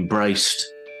being embraced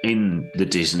in the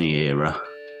Disney era.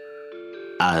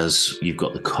 As you've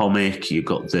got the comic, you've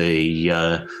got the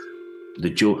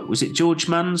was it George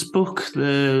Mann's book,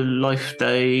 the Life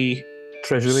Day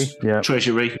Treasury? Yeah.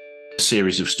 Treasury. A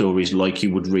series of stories like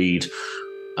you would read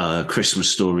Christmas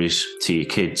stories to your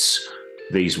kids.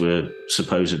 These were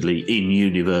supposedly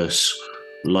in-universe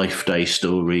Life Day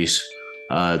stories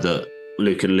that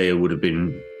Luke and Leia would have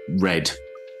been read.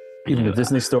 Even the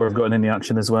Disney Store have gotten in the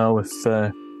action as well with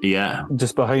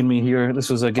just behind me here. This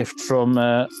was a gift from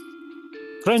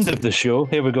friend of the show.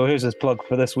 Here we go. Here's his plug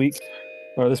for this week,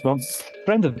 or this month.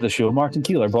 Friend of the show, Martin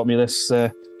Keeler, brought me this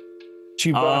Chewbacca.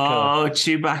 Oh,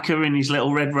 Chewbacca in his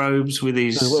little red robes with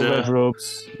his little red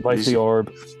robes, Life Day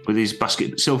orb. With his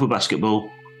silver basketball.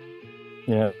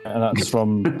 Yeah, and that's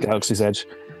from Galaxy's Edge.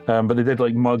 But they did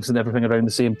like mugs and everything around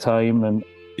the same time, and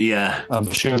yeah,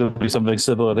 I'm sure there'll be something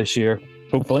similar this year.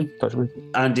 Hopefully, touch wood.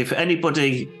 And if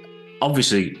anybody,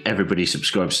 obviously everybody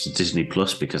subscribes to Disney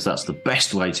Plus because that's the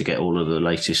best way to get all of the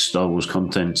latest Star Wars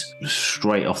content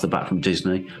straight off the bat from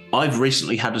Disney. I've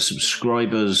recently had a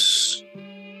subscriber's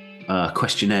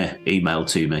questionnaire emailed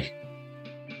to me.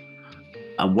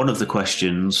 And one of the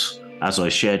questions, as I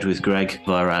shared with Greg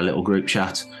via our little group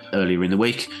chat earlier in the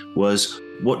week, was,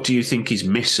 what do you think is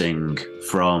missing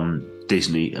from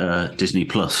Disney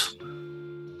Plus?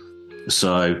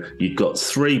 So you've got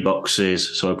 3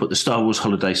 boxes. So I put the Star Wars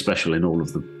Holiday Special in all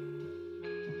of them.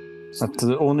 That's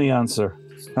the only answer.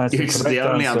 It's the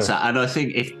only answer. And I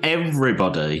think if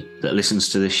everybody that listens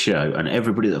to this show and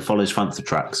everybody that follows Fantha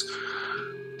Tracks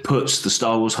puts the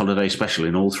Star Wars Holiday Special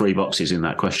in all 3 boxes in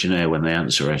that questionnaire when they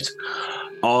answer it,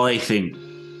 I think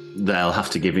they'll have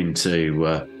to give in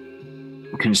to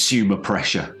consumer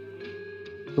pressure.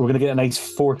 We're going to get a nice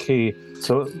 4K.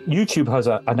 So YouTube has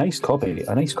a nice copy.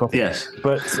 Yes.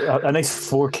 But a nice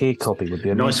 4K copy would be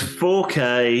amazing. Nice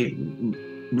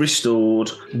 4K restored.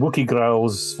 Wookiee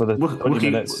growls for the 20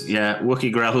 minutes. Yeah,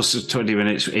 Wookiee growls for 20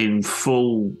 minutes in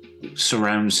full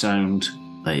surround sound.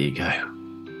 There you go.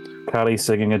 Carrie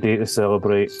singing A Day to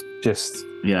Celebrate. Just...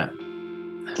 Yeah.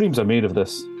 Dreams are made of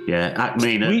this. Yeah,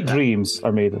 Ackmena. Sweet dreams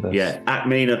are made of this. Yeah,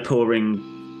 Ackmena pouring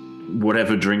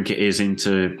whatever drink it is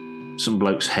into some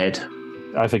bloke's head.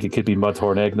 I think it could be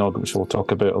Mudhorn eggnog, which we'll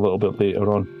talk about a little bit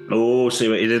later on. Oh, see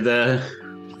what you did there.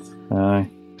 Aye.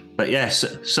 But yes,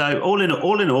 so all in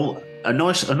all, a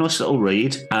nice little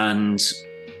read, and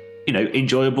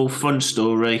enjoyable, fun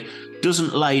story.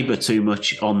 Doesn't labour too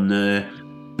much on the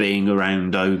being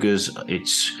around ogres.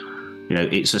 It's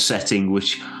it's a setting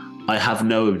which I have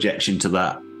no objection to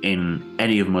that in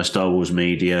any of my Star Wars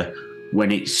media.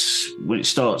 When it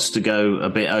starts to go a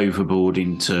bit overboard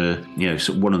into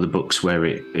one of the books where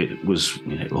it was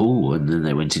and then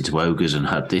they went into ogres and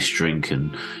had this drink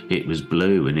and it was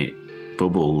blue and it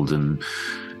bubbled, and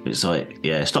it's like,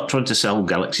 yeah, stop trying to sell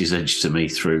Galaxy's Edge to me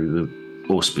through the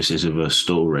auspices of a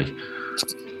story.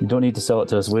 You don't need to sell it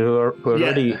to us. We're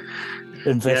already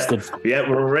invested. Yeah,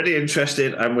 we're already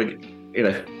interested, and we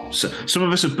some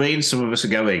of us have been, some of us are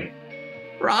going.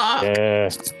 Rock! Yeah.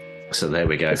 So there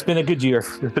we go. It's been a good year.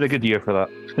 It's been a good year for that.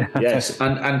 Yes,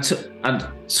 and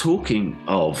talking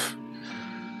of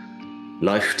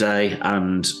Life Day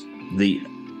and the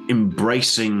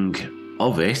embracing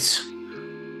of it,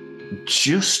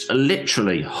 just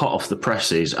literally hot off the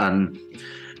presses, and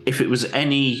if it was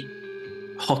any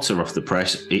hotter off the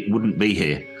press, it wouldn't be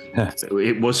here.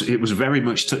 It was very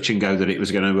much touch and go that it was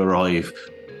going to arrive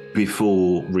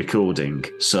before recording.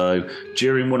 So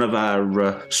during one of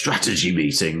our strategy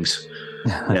meetings,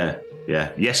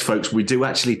 yes, folks, we do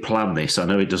actually plan this. I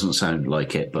know it doesn't sound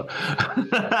like it, but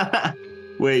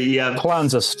we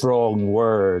plan's a strong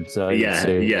word.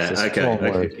 Okay.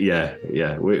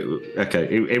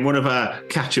 In one of our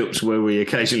catch-ups where we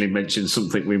occasionally mention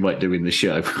something we might do in the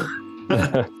show,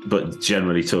 but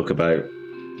generally talk about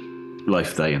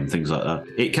Life Day and things like that,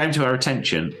 it came to our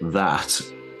attention that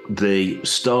the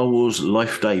Star Wars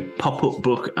Life Day pop-up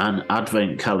book and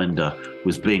advent calendar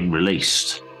was being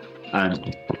released.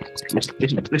 And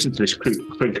listen to this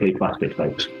crinkly plastic,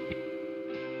 folks.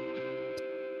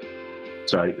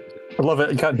 Sorry. I love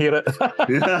it. You can't hear it.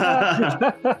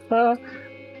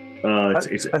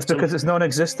 That's because it's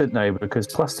non-existent now, because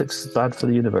plastic's bad for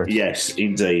the universe. Yes,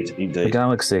 indeed. The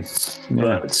galaxy.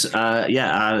 Yeah. But,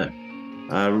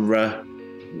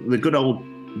 the good old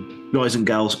guys and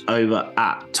gals over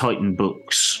at Titan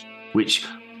Books, which,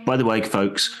 by the way,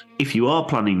 folks, if you are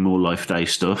planning more Life Day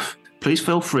stuff, please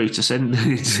feel free to send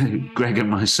it to Greg and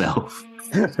myself.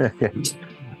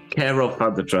 Care of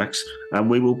Panther Tracks, and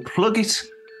we will plug it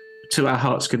to our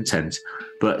heart's content.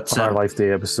 But on our Life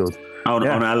Day episode. On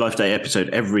our Life Day episode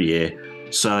every year.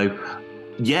 So,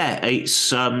 yeah,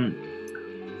 it's when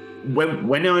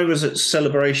I was at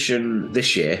Celebration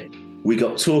this year, we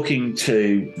got talking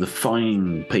to the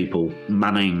fine people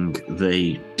manning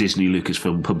the Disney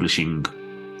Lucasfilm Publishing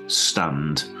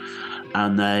stand,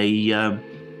 and they'd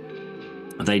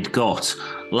got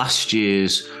last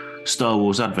year's Star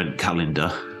Wars Advent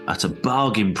calendar at a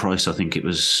bargain price. I think it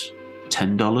was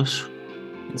 $10.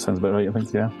 That sounds about right, I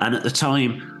think, yeah. And at the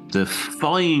time, the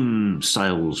fine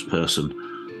salesperson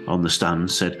on the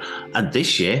stand said, and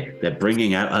this year they're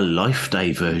bringing out a Life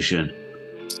Day version.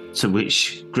 To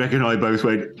which Greg and I both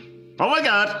went, oh my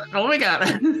God.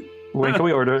 When can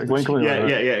we order it?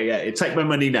 Yeah. Take my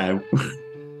money now.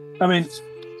 I mean,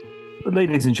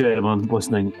 ladies and gentlemen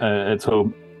listening at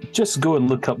home, just go and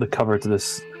look up the cover to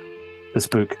this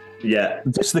book. Yeah.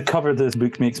 Just the cover of this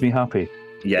book makes me happy.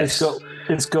 Yes.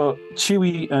 It's got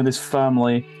Chewie and his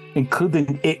family,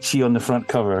 including Itchy on the front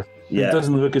cover. Yeah. It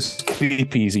doesn't look as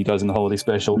creepy as he does in the holiday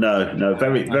special. No,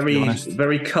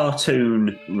 very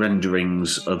cartoon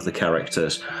renderings of the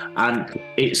characters. And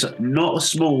it's not a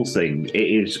small thing. It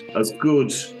is a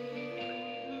good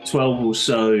 12 or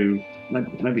so,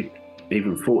 maybe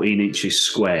even 14 inches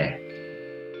square.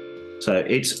 So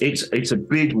it's a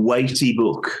big, weighty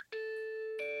book.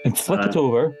 And flip it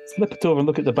over and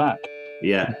look at the back.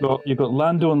 Yeah. You've got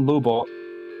Lando and Lobot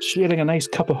sharing a nice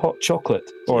cup of hot chocolate,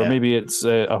 or maybe it's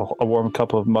a warm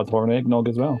cup of Mudhorn eggnog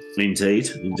as well. Indeed.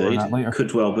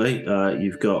 Could well be.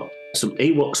 You've got some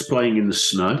Ewoks playing in the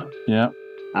snow. Yeah.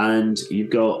 And you've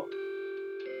got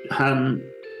Han,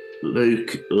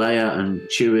 Luke, Leia, and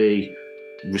Chewie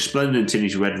resplendent in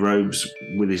his red robes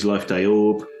with his Life Day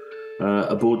orb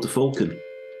aboard the Falcon.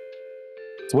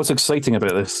 So what's exciting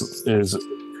about this is,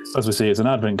 as we say, it's an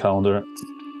advent calendar.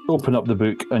 Open up the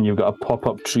book and you've got a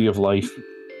pop-up tree of life.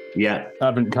 Yeah.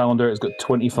 Advent calendar. It's got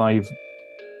 25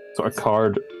 sort of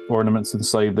card ornaments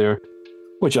inside there.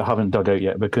 which I haven't dug out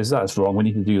yet because that's wrong. We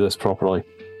need to do this properly.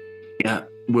 Yeah,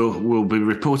 we'll be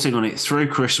reporting on it through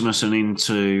Christmas and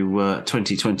into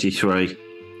 2023,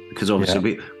 because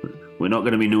obviously we're not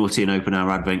going to be naughty and open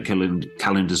our advent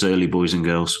calendars early, boys and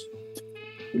girls.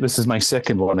 This is my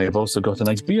second one. I've also got a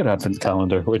nice beer advent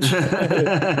calendar, which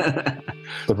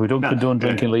but we don't condone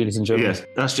drinking, ladies and gentlemen. Yes,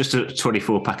 that's just a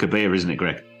 24-pack of beer, isn't it,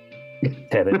 Greg?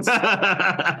 Heavens.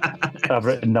 I've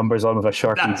written numbers on with a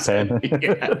Sharpie pen.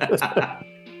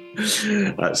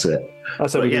 That's it.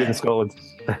 That's how we do it in Scotland.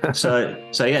 so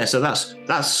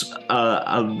that's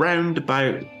around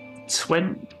about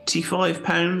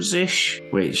 £25-ish,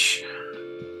 which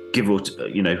give or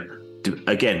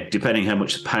again, depending how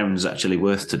much the pound's actually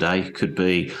worth today, could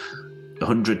be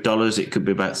 $100. It could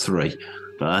be about $3.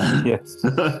 Yes.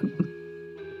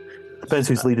 Depends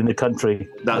who's leading the country.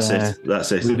 That's it.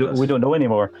 We don't know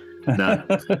anymore. No.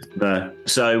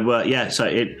 So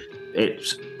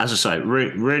it's as I say,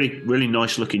 really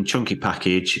nice looking chunky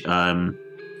package, and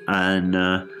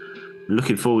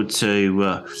looking forward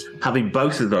to having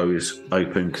both of those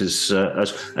open, because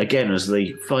as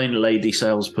the fine lady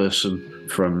salesperson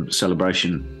from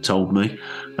Celebration told me,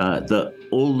 that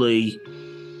all the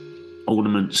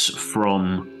ornaments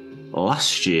from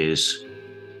last year's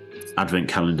advent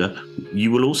calendar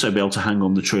you will also be able to hang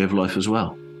on the Tree of Life as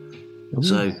well. Ooh.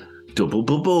 So double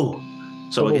bubble.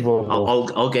 So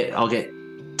I'll get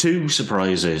 2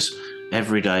 surprises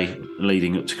every day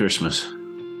leading up to Christmas.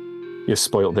 You're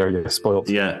spoiled there. You're spoiled.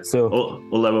 Yeah. So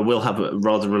although I will have a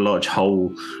large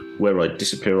hole where I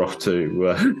disappear off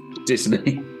to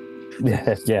Disney.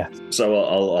 Yeah. So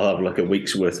I'll have like a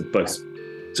week's worth of both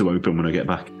to open when I get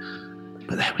back.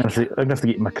 But there we go. I'm going to have to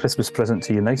get my Christmas present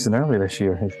to you nice and early this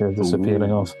year if you're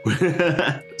disappearing off.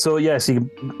 So yes, you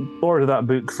can order that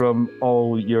book from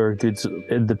all your good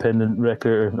independent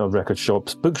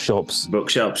bookshops.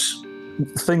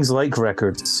 Things like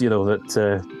records,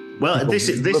 that. Well, this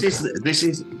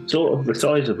is sort of the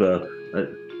size of a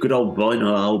good old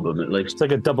vinyl album, at least. It's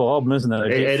like a double album, isn't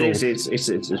it? It is. It's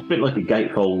a bit like a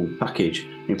gatefold package.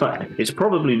 In fact, it's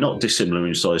probably not dissimilar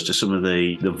in size to some of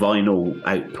the vinyl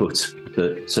output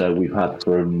that we've had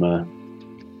from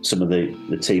some of the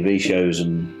TV shows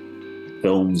and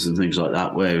films and things like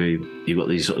that, where you've got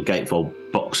these sort of gatefold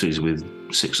boxes with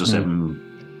 6 or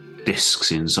 7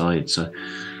 discs inside. So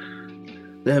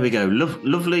there we go.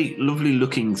 Lovely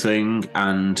looking thing,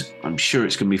 and I'm sure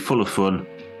it's going to be full of fun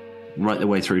right the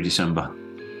way through December.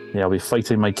 Yeah, I'll be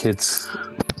fighting my kids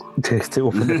to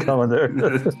open the calendar.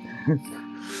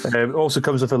 It also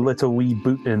comes with a little wee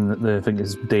book in I think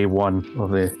it's day 1 of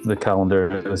the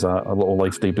calendar. There's a little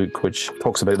Life Day book which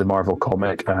talks about the Marvel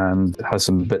comic and has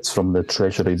some bits from the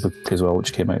Treasury book as well,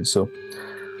 which came out. So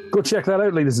go check that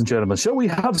out, ladies and gentlemen. Shall we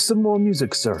have some more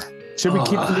music, sir? Should we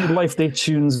keep the Life Day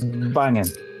tunes banging?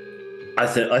 I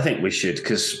think we should,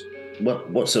 because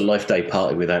what's a Life Day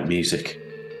party without music?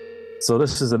 So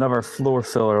this is another floor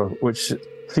filler which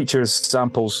features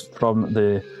samples from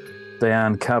the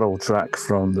Diane Carroll track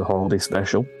from the holiday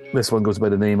special. This one goes by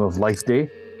the name of Life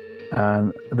Day,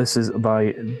 and this is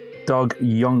by Doug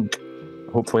Yunk.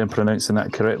 Hopefully I'm pronouncing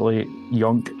that correctly.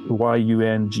 Yunk,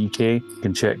 Y-U-N-G-K. You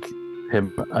can check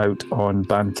him out on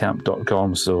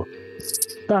bandcamp.com. So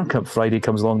Bandcamp Friday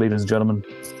comes along, ladies and gentlemen.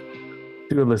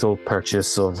 Do a little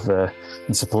purchase of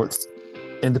and support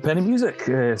independent music.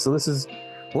 So this is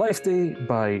Life Day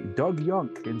by Doug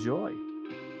Yunk. Enjoy.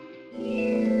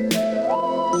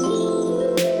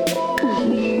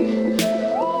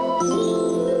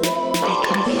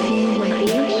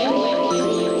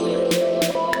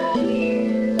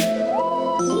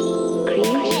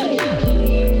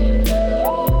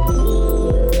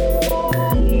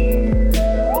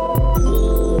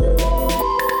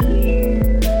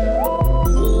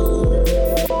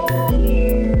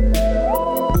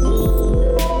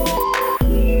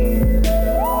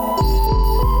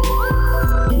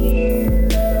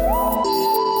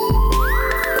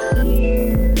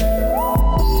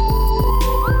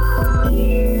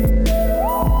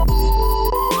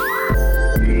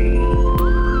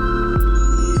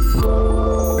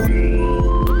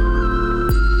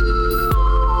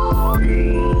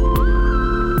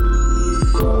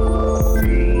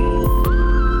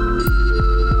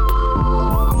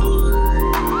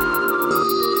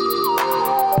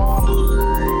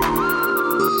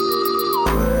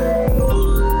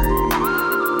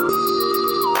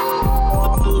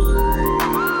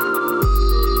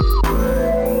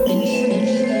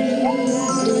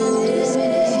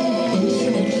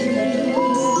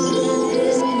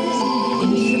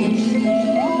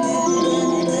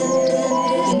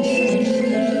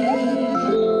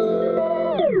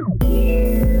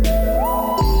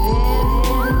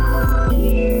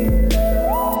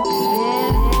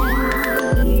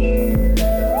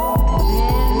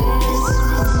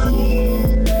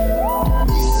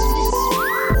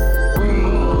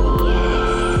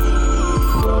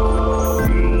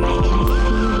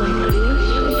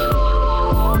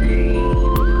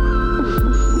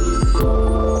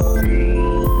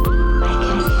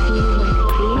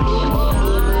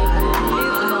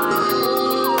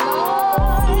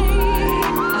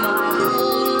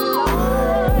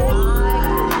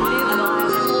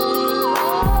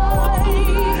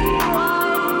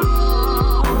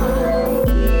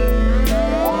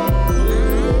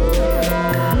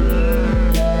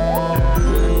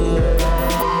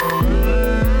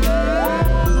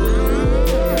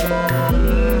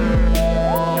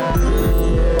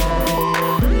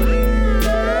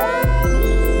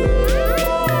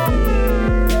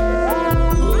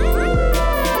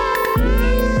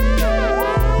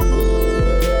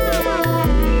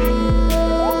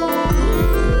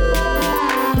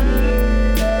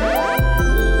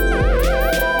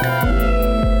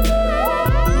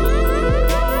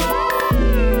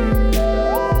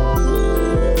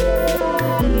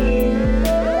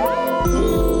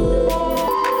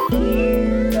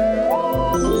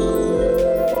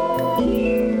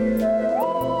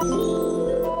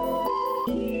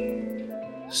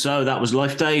 So that was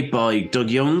Life Day by Doug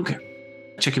Young.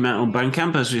 Check him out on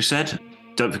Bandcamp, as we said.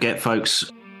 Don't forget,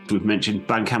 folks, we've mentioned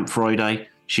Bandcamp Friday.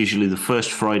 It's usually the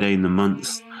first Friday in the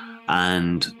month.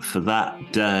 And for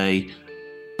that day,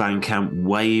 Bandcamp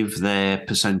waive their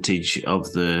percentage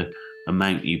of the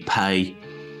amount you pay.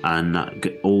 And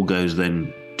that all goes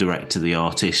then direct to the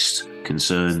artist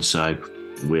concerned. So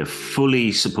we're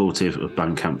fully supportive of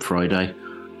Bandcamp Friday.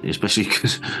 Especially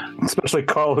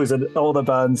Carl, who's in all the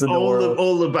bands in the world.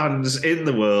 All the bands in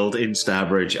the world in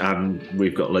Stourbridge, and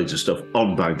we've got loads of stuff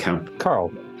on Bandcamp.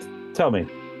 Carl, tell me,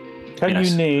 can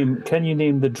you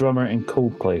name the drummer in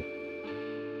Coldplay?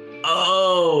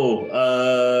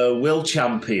 Oh, Will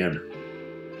Champion.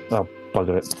 Oh,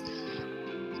 bugger it.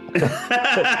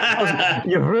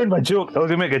 You've ruined my joke. I was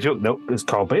going to make a joke. No, it's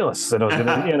Carl Bayliss. And I was going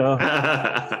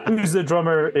to, who's the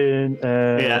drummer in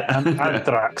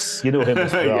Anthrax? You know him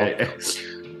as well. Anyway,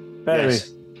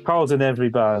 yes. Carl's in every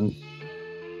band.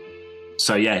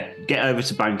 So yeah, get over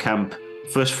to Bandcamp,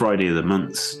 first Friday of the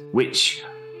month, which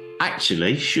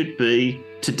actually should be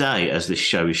today as this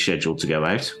show is scheduled to go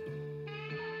out.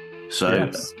 So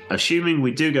assuming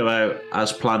we do go out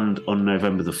as planned on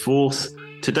November the 4th,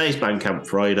 today's Bandcamp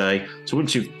Friday. So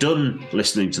once you've done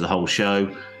listening to the whole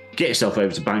show, get yourself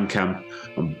over to Bandcamp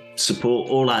and support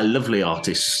all our lovely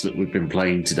artists that we've been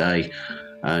playing today,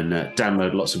 and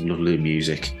download lots of lovely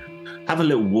music. Have a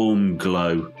little warm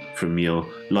glow from your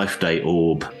Life Day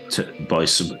orb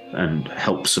and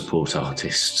help support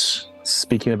artists.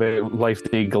 Speaking about Life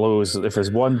Day glows, if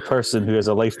there's one person who has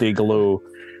a Life Day glow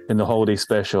in the holiday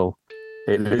special,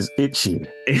 it is Itchy.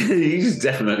 He's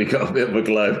definitely got a bit of a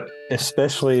glow.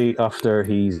 Especially after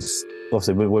he's...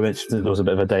 Obviously, we mentioned there was a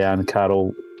bit of a Diane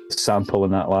Carroll sample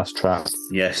in that last track.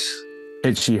 Yes.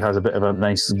 Itchy has a bit of a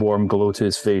nice warm glow to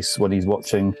his face when he's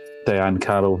watching Diane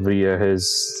Carroll via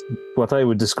his... what I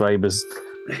would describe as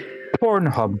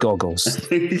Pornhub goggles.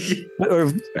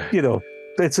 Or,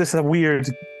 it's just a weird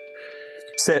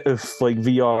set of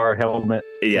VR helmet.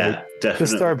 Yeah, definitely.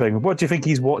 Disturbing. What do you think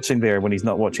he's watching there when he's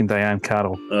not watching Diane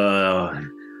Carroll?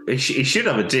 He should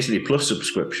have a Disney Plus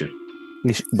subscription.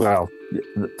 Well,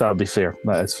 that would be fair.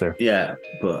 That is fair. Yeah,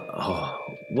 but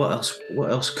what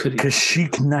else could he?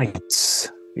 Kashyyyk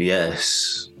Nights.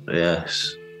 Yes.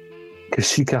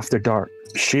 Kashyyyk After Dark.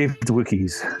 Shaved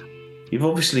Wookiees. You've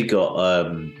obviously got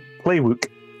Playwook.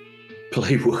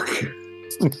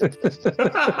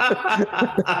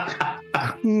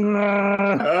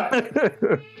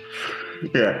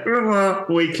 Yeah,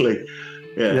 weekly.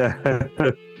 Yeah.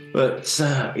 But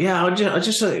I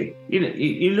just say,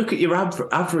 you look at your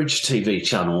average TV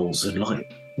channels and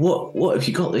what have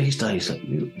you got these days? Like,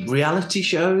 reality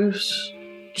shows,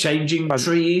 changing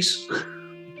trees.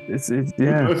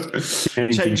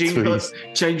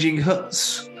 Changing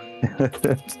huts.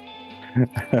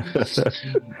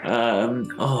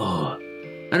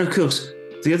 And of course,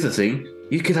 the other thing,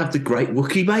 you could have the Great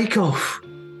Wookiee Bake Off.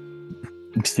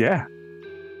 Yeah.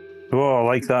 Oh, I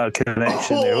like that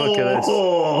connection there. Look at this.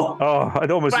 Oh, that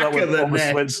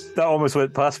almost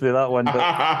went past me, that one.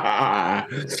 But...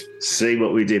 See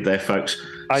what we did there, folks.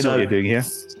 I know what you're doing here.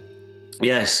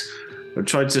 Yes. I'm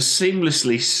trying to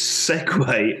seamlessly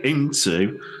segue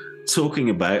into talking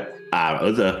about our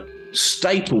other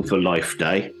staple for Life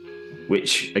Day,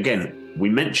 which, again, we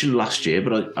mentioned last year,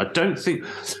 but I don't think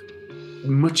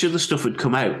much of the stuff had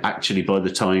come out, actually, by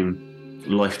the time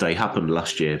Life Day happened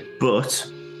last year. But...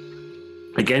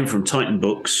 again, from Titan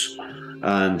Books,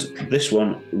 and this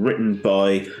one, written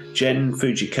by Jen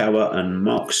Fujikawa and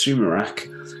Mark Sumerak,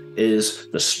 is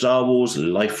the Star Wars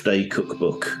Life Day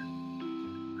Cookbook.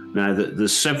 Now,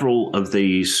 there's several of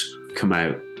these come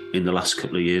out in the last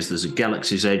couple of years. There's a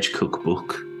Galaxy's Edge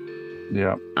cookbook.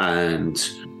 Yeah.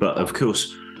 But of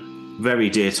course, very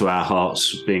dear to our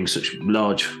hearts, being such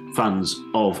large fans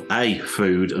of A,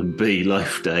 food, and B,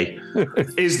 Life Day,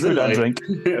 is the food and drink.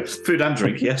 Food and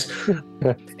drink, yes,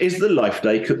 is the Life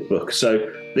Day cookbook. So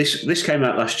this came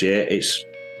out last year. It's,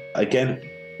 again,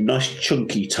 nice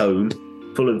chunky tome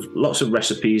full of lots of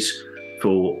recipes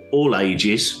for all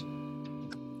ages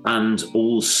and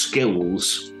all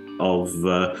skills of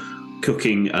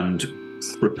cooking and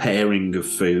preparing of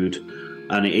food.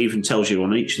 And it even tells you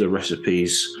on each of the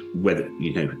recipes whether,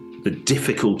 the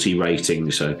difficulty rating.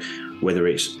 So whether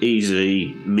it's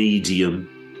easy, medium,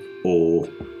 or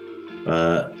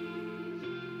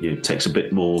takes a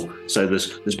bit more. So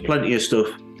there's plenty of stuff,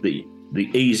 the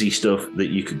easy stuff that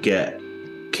you could get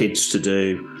kids to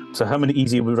do. So how many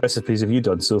easy recipes have you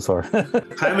done so far?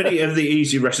 How many of the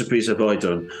easy recipes have I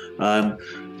done?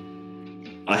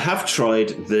 I have tried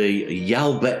the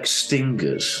Yalbeck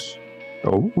Stingers.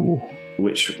 Oh.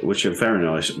 Which are very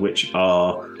nice, which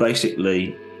are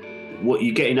basically what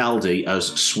you get in Aldi as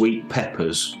sweet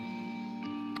peppers.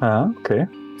 Ah, okay.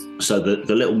 So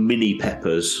the little mini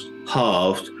peppers,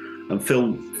 halved and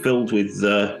filled with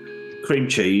cream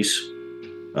cheese,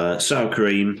 sour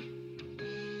cream,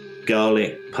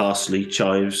 garlic, parsley,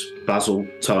 chives, basil,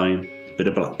 thyme, bit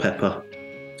of black pepper.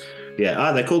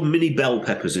 Yeah, they're called mini bell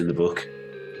peppers in the book.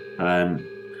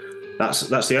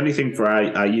 That's the only thing for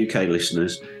our UK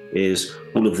listeners is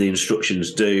all of the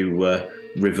instructions do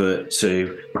revert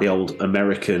to the old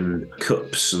American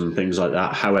cups and things like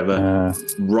that. However,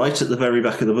 right at the very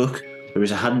back of the book, there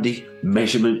is a handy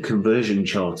measurement conversion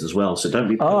chart as well. So don't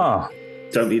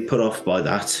be put off by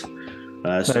that.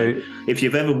 So if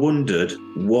you've ever wondered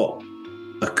what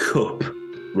a cup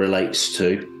relates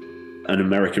to an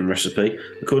American recipe,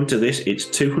 according to this, it's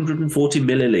 240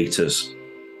 millilitres.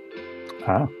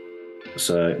 Ah.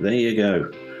 So there you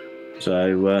go.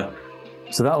 So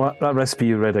that recipe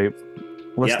you read out,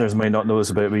 listeners may not know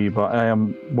this about me, but I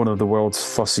am one of the world's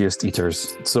fussiest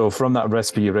eaters. So from that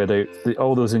recipe you read out,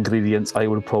 all those ingredients, I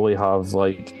would probably have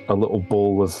like a little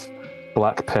bowl with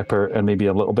black pepper and maybe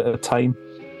a little bit of thyme.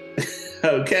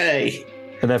 Okay.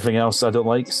 And everything else I don't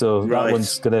like, so that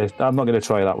one's I'm not gonna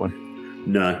try that one.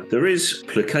 No, there is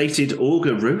placated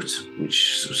auger root,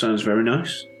 which sounds very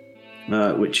nice,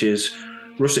 which is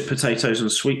russet potatoes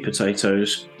and sweet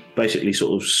potatoes, basically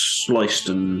sort of sliced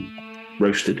and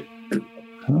roasted.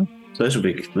 Huh? So those would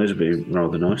be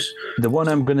rather nice. The one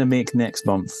I'm going to make next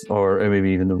month, or maybe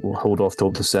even hold off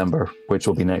till December, which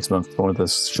will be next month before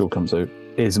this show comes out,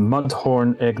 is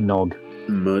Mudhorn Eggnog.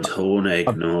 Mudhorn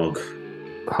Eggnog.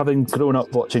 Having grown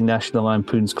up watching National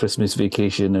Lampoon's Christmas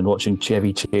Vacation and watching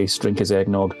Chevy Chase drink his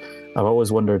eggnog, I've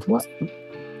always wondered, what?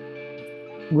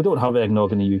 We don't have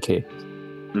eggnog in the UK.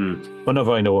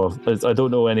 Whenever I know of. I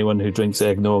don't know anyone who drinks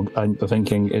eggnog. I'm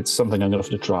thinking it's something I'm going to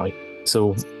have to try.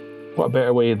 So what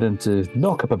better way than to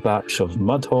knock up a batch of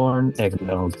Mudhorn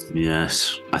Eggnog?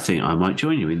 Yes, I think I might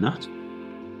join you in that.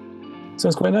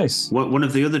 Sounds quite nice. One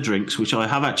of the other drinks, which I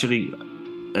have actually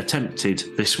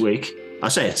attempted this week, I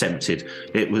say attempted,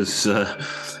 it was there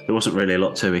wasn't really a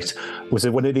lot to it. Was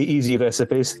it one of the easy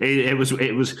recipes? It was.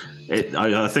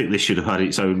 I think this should have had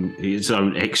its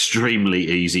own extremely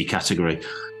easy category.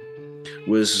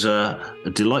 Was a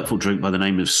delightful drink by the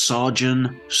name of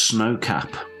Sergeant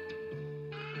Snowcap,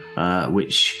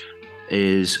 which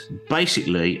is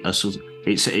basically a sort of,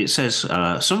 it says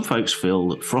some folks feel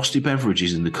that frosty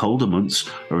beverages in the colder months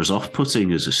are as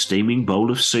off-putting as a steaming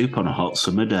bowl of soup on a hot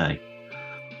summer day.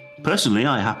 Personally,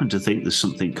 I happen to think there's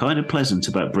something kind of pleasant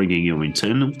about bringing your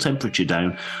internal temperature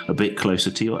down a bit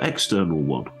closer to your external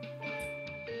one,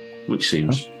 which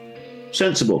seems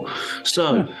sensible.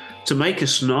 So, to make a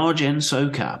Snargen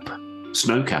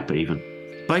Snowcap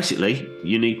even, basically,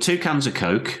 you need 2 cans of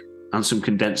Coke and some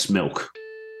condensed milk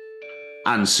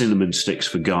and cinnamon sticks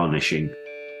for garnishing.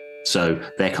 So,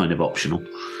 they're kind of optional.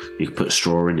 You can put a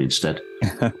straw in instead.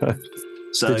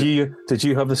 So, did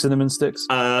you have the cinnamon sticks?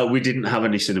 We didn't have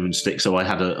any cinnamon sticks, so I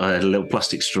had a little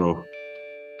plastic straw.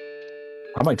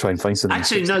 I might try and find cinnamon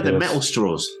sticks. Actually, no, they're metal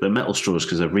straws. They're metal straws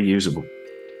because they're reusable.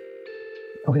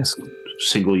 Oh, yes.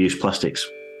 Single-use plastics.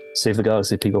 Save the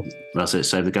galaxy, people. That's it,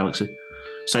 save the galaxy.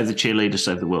 Save the cheerleaders,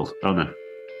 save the world. Oh, no.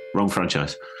 Wrong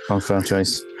franchise. Wrong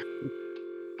franchise.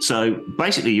 So,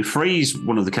 basically, you freeze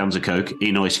one of the cans of Coke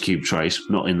in ice cube trays,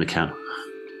 not in the can.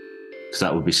 Because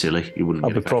that would be silly. You wouldn't.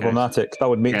 That'd be problematic. That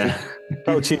would make that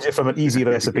would change it from an easy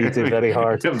recipe to very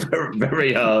hard.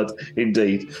 Very hard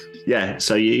indeed. Yeah.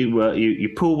 So you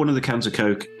pour one of the cans of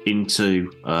Coke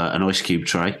into an ice cube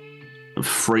tray and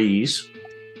freeze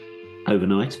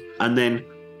overnight, and then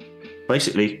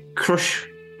basically crush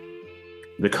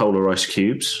the cola ice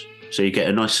cubes, so you get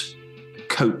a nice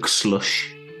Coke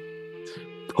slush.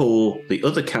 Pour the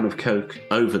other can of Coke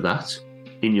over that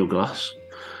in your glass,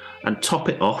 and top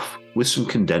it off with some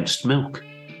condensed milk.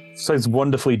 Sounds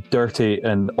wonderfully dirty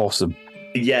and awesome.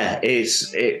 Yeah,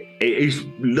 it is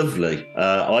lovely.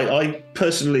 I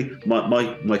personally,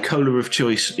 my cola of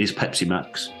choice is Pepsi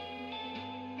Max.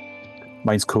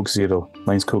 Mine's Coke Zero.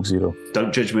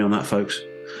 Don't judge me on that, folks.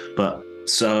 But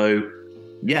so,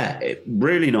 yeah,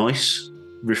 really nice,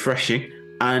 refreshing,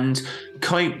 and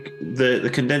the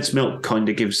condensed milk kind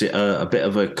of gives it a bit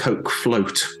of a Coke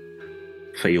float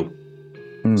feel.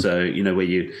 So,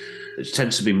 where it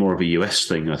tends to be more of a US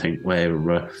thing, I think,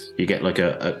 where you get like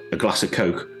a glass of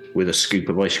Coke with a scoop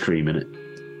of ice cream in it.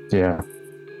 Yeah.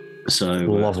 So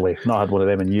lovely. Not had one of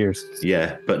them in years.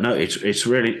 Yeah, but no, it's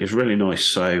really nice.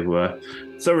 So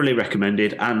thoroughly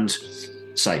recommended. And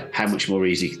say, how much more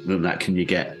easy than that can you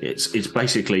get? It's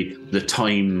basically the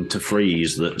time to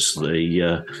freeze that's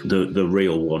the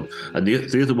real one. And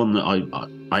the other one that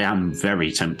I am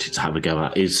very tempted to have a go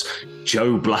at is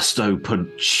Joe Blasto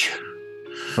Punch.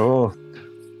 Oh.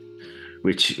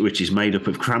 Which is made up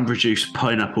of cranberry juice,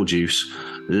 pineapple juice,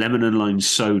 lemon and lime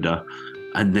soda,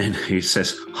 and then it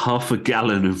says half a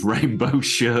gallon of rainbow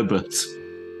sherbet.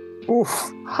 Oof,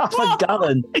 half a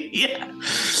gallon? Yeah.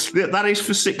 That is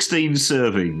for 16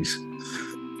 servings.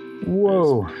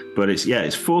 Whoa. But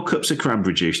it's 4 cups of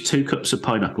cranberry juice, 2 cups of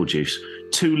pineapple juice,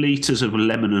 2 litres of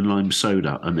lemon and lime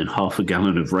soda, and then half a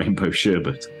gallon of rainbow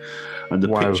sherbet. And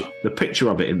the picture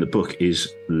of it in the book is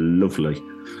lovely.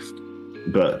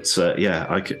 But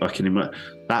I can imagine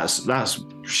that's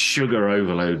sugar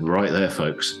overload right there,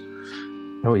 folks.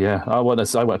 Oh yeah, I want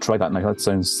to try that now. That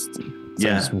sounds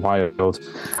wild.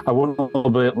 I won't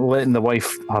be letting the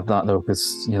wife have that though,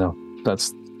 because that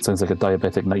sounds like a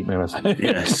diabetic nightmare.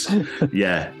 Yes,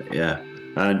 yeah.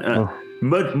 And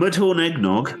Mudhorn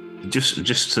eggnog,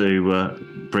 just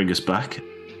to bring us back.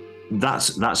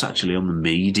 That's actually on the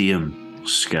medium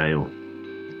scale.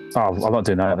 Oh, I'm not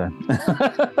doing that then.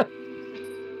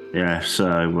 Yeah,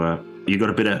 so you got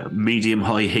a bit of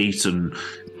medium-high heat and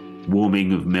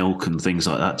warming of milk and things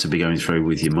like that to be going through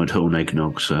with your Mudhorn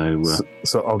eggnog. So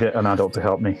I'll get an adult to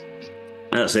help me.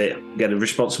 That's it. Get a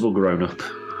responsible grown-up,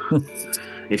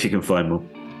 if you can find one.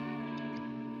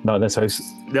 Not in this house.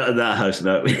 Not in that house,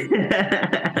 no.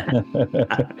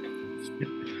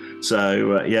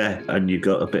 So and you've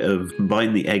got a bit of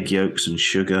combine the egg yolks and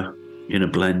sugar in a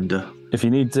blender. If you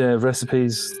need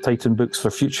recipes, Titan books for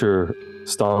future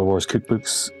Star Wars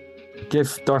cookbooks,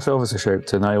 give Darth Elvis a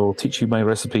shout and I will teach you my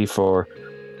recipe for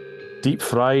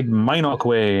deep-fried Minot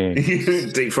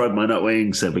wings. Deep-fried Minot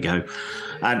wings, there we go.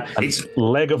 And it's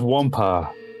leg of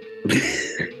Wampa.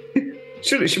 It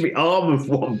should be arm of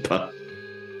Wampa.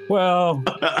 Well,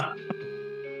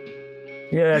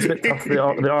 yeah, it's a bit tough.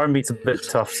 The arm meat's a bit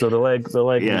tough, so the leg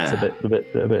meat's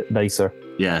a bit nicer.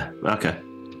 Yeah, okay.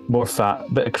 More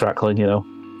fat, bit of crackling,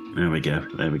 There we go.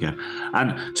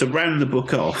 And to round the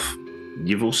book off,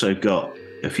 you've also got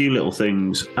a few little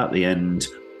things at the end.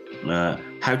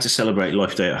 How to celebrate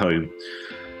Life Day at home.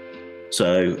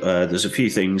 So there's a few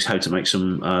things: how to make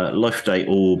some Life Day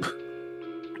orb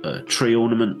tree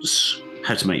ornaments,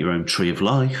 how to make your own tree of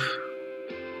life,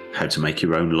 how to make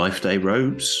your own Life Day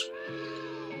robes.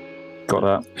 Got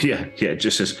that? Yeah. It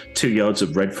just says 2 yards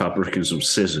of red fabric and some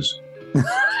scissors.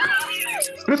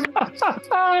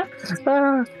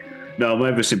 No, I'm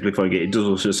oversimplifying it. It does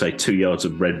also say 2 yards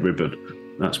of red ribbon.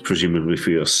 That's presumably for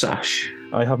your sash.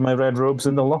 I have my red robes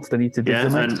in the loft. I need to do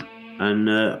them. And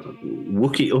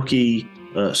Wookie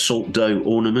salt dough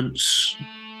ornaments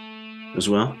as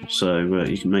well. So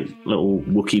you can make little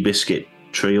Wookie biscuit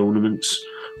tree ornaments.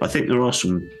 I think there are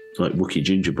some like Wookie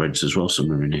gingerbreads as well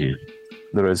somewhere in here.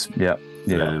 There is, yeah.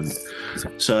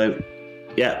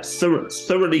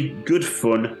 Thoroughly good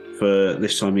fun for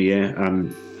this time of year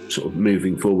and sort of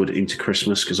moving forward into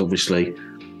Christmas, because obviously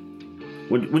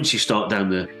once you start down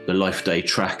the Life Day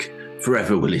track,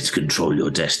 forever will it control your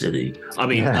destiny. I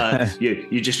mean,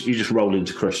 you just roll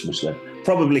into Christmas then.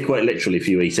 Probably quite literally if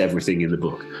you eat everything in the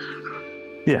book.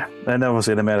 Yeah, and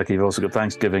obviously in America you've also got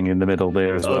Thanksgiving in the middle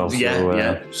there as well.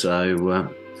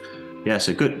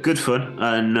 So good fun.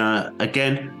 And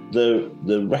again,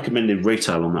 the recommended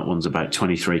retail on that one's about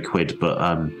 23 quid, but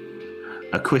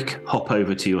a quick hop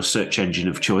over to your search engine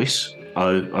of choice.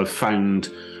 I've found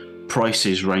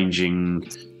prices ranging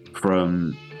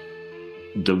from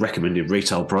the recommended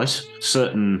retail price,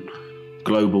 certain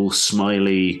global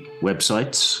smiley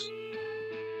websites.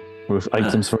 With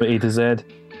items from A to Z.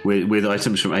 With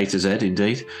items from A to Z,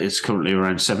 indeed. It's currently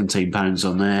around £17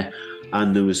 on there.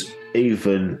 And there was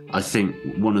even, I think,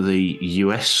 one of the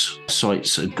US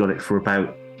sites had got it for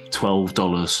about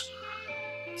 $12.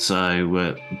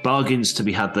 So bargains to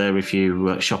be had there if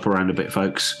you shop around a bit,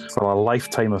 folks. For a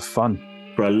lifetime of fun.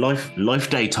 For a life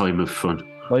day time of fun.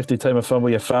 Life day time of fun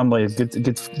with your family.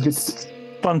 Good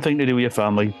fun thing to do with your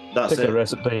family. That's Pick it. a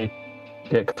recipe,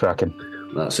 get cracking.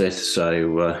 That's it.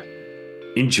 So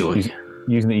enjoy.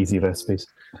 Using the easy recipes.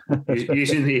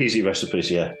 Using the easy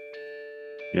recipes, yeah.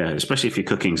 Yeah, especially if your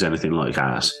cooking's anything like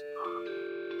ours.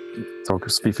 Talk,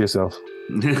 speak for yourself.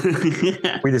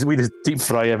 we just deep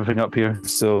fry everything up here.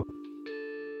 So,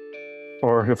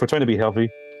 or if we're trying to be healthy,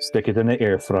 stick it in the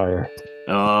air fryer.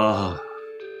 Oh,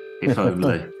 if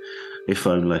only, if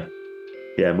only.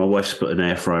 Yeah, my wife's put an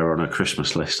air fryer on her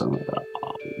Christmas list. I'm like,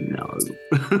 oh no.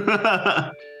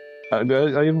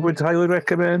 I would highly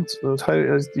recommend. We've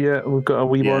got a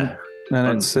wee one.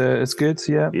 And it's good,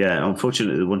 yeah. Yeah,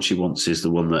 unfortunately, the one she wants is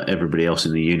the one that everybody else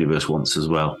in the universe wants as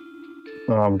well.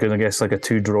 Oh, I'm going to guess like a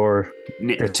two-drawer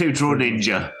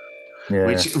ninja, yeah.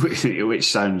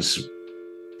 which sounds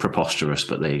preposterous,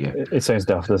 but there you go. It sounds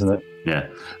daft, doesn't it? Yeah.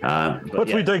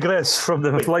 We digress from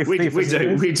the life. We do.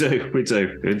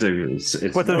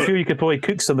 But I'm sure you could probably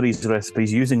cook some of these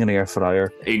recipes using an air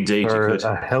fryer. Indeed, for you could.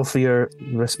 A healthier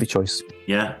recipe choice.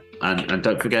 Yeah, and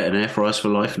don't forget an air fryer's for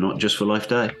life, not just for Life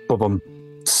Day. Boom.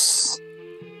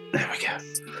 There we go.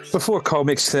 Before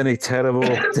comics, any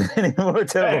more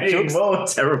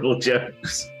terrible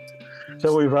jokes?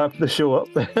 Shall we wrap the show up?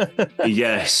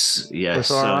 Yes.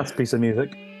 With our last piece of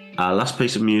music. Our last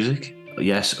piece of music,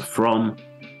 yes, from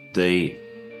the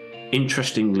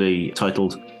interestingly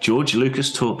titled George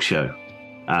Lucas Talk Show.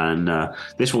 And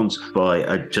this one's by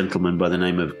a gentleman by the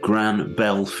name of Gran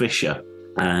Bell Fisher.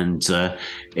 And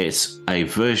it's a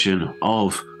version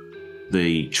of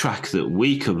the track that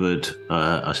we covered,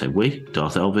 I say we,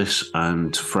 Darth Elvis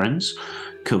and Friends,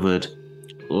 covered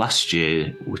last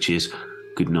year, which is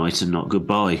Good Night and Not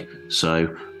Goodbye.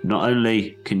 So not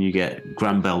only can you get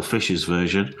Gran Bell Fisher's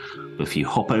version, but if you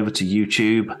hop over to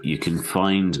YouTube, you can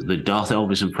find the Darth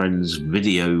Elvis and Friends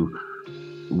video,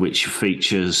 which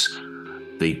features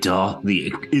the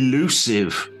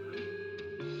elusive,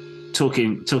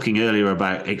 talking earlier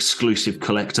about exclusive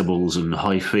collectibles and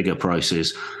high figure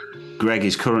prices. Greg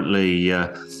is currently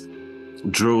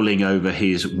drooling over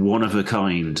his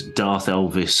one-of-a-kind Darth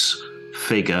Elvis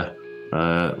figure,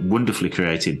 wonderfully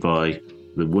created by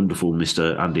the wonderful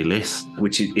Mr. Andy Lith,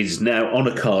 which is now on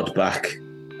a card back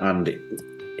and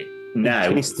now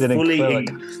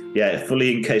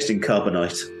fully encased in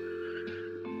carbonite.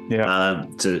 Yeah,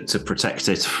 to protect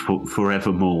it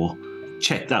forevermore.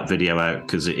 Check that video out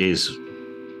because it is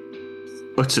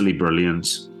utterly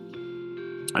brilliant.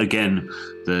 Again,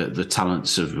 the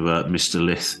talents of Mr.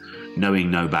 Lith knowing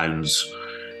no bounds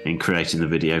in creating the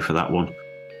video for that one.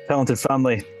 Talented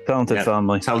family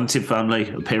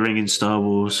appearing in Star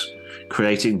Wars,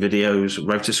 creating videos,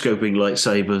 rotoscoping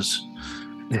lightsabers,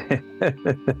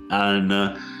 and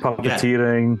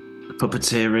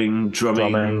puppeteering,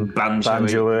 drumming,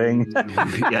 banjoing.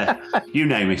 Yeah, you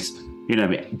name it.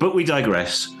 But we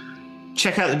digress.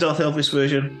 Check out the Darth Elvis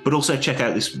version, but also check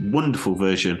out this wonderful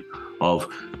version of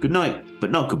Good Night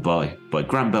But Not Goodbye by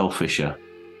Gran Bell Fisher.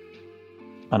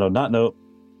 And on that note,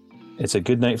 it's a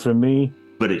good night from me,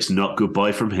 but it's not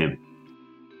goodbye from him.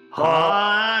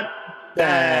 Hot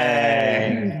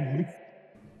dang!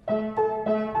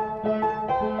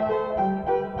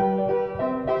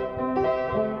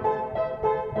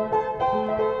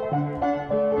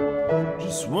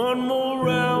 Just one more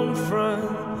round, friend,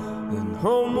 and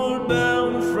homeward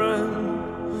bound,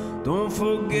 friend. Don't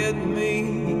forget me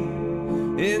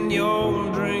in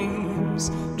your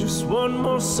dreams. Just one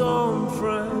more song,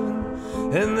 friend,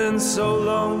 and then so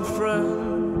long,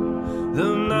 friend.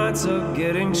 The nights are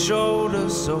getting shorter,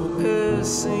 so it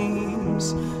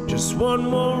seems. Just one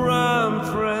more rhyme,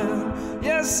 friend.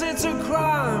 Yes, it's a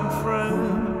crime,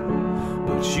 friend,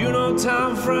 but you know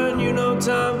time, friend, you know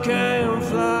time can't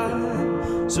fly.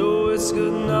 So it's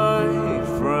good night,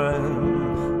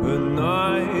 friend. Good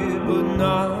night, but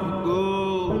not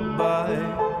goodbye.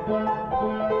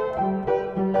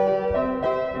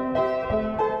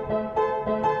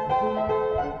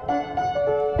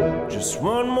 Just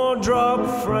one more drop,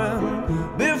 friend,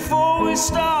 before we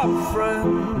stop,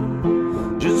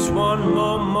 friend. Just one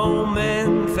more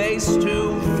moment, face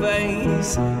to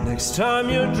face. Next time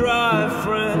you drive,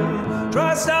 friend,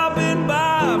 try stopping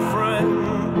by,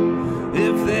 friend.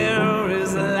 If there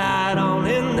is a light on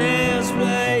in this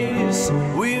place,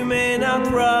 we may not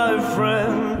thrive,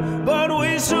 friend, but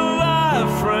we survive,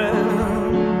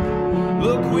 friend.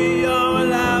 Look, we are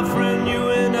alive, friend, you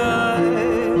and I.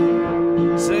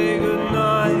 Say good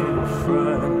night,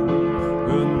 friend.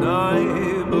 Good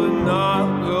night, but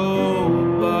not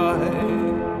goodbye.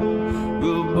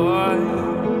 Goodbye.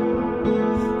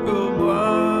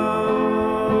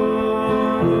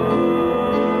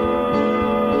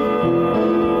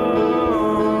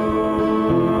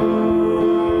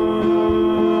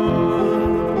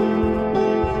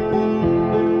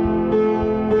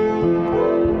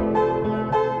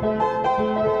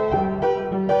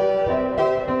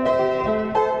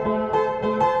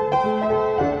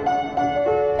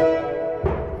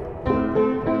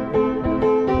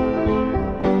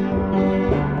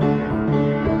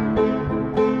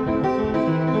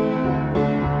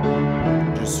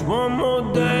 Just one more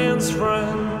dance,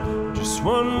 friend. Just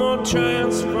one more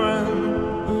chance,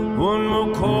 friend. One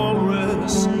more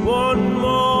chorus, one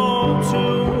more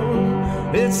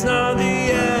tune. It's not the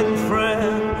end,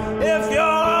 friend. If you're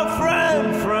a friend.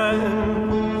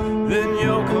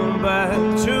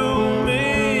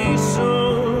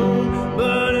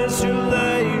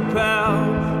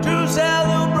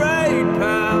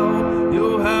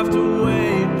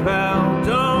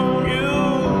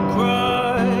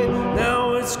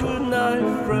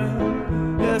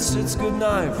 Yes, it's good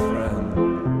night, friend.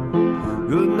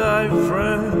 Good night,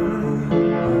 friend.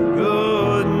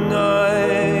 Good night.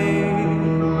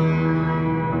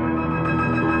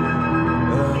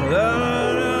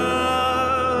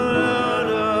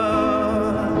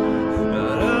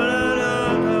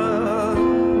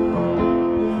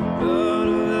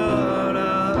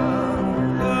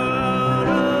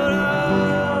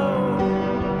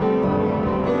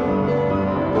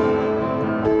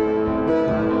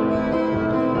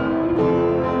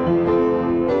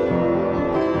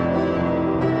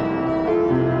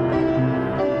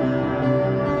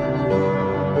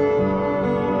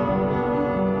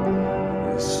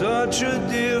 Such a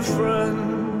dear friend.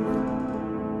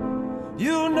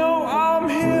 You know I'm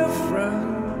here,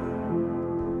 friend.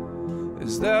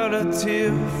 Is that a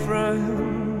tear,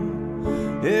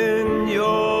 friend, in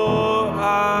your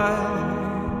eye?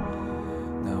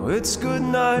 Now it's good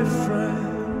night, friend.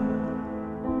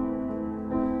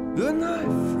 Good night,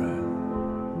 friend.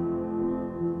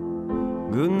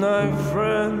 Good night,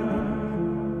 friend.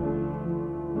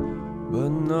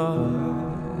 Good night.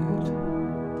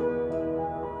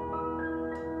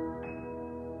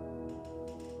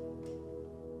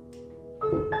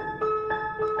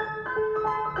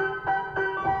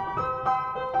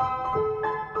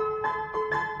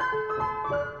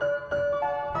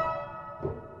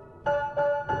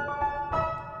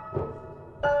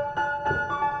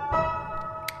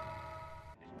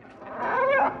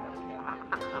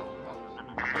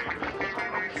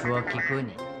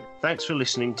 Thanks for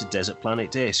listening to Desert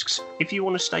Planet Discs. If you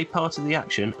want to stay part of the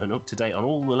action and up to date on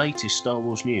all the latest Star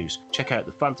Wars news, check out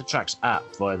the Fantha Tracks app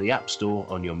via the App Store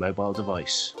on your mobile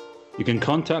device. You can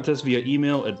contact us via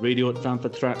email at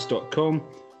radio@fanthatracks.com.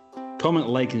 Comment,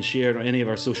 like and share on any of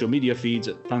our social media feeds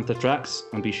at Fantha Tracks,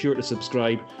 and be sure to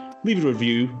subscribe, leave a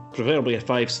review, preferably a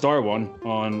 5-star one,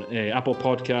 on Apple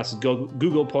Podcasts,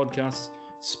 Google Podcasts,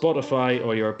 Spotify,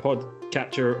 or your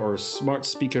podcatcher or smart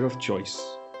speaker of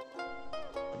choice.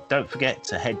 Don't forget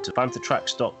to head to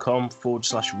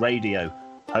fanthatracks.com/radio,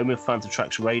 home of Fantha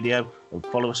Tracks Radio, and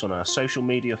follow us on our social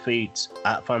media feeds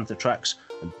at Fantha Tracks,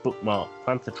 and bookmark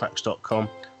fanthatracks.com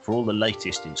for all the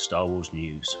latest in Star Wars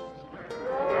news.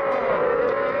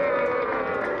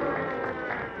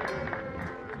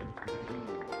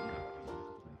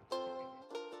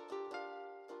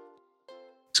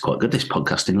 It's quite good, this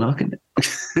podcasting, like, isn't it?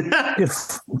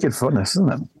 Good funness,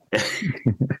 isn't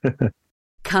it?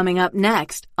 Coming up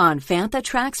next on Fantha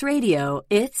Tracks Radio,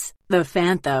 it's The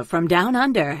Fantha from Down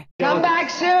Under. Come back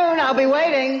soon. I'll be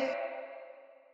waiting.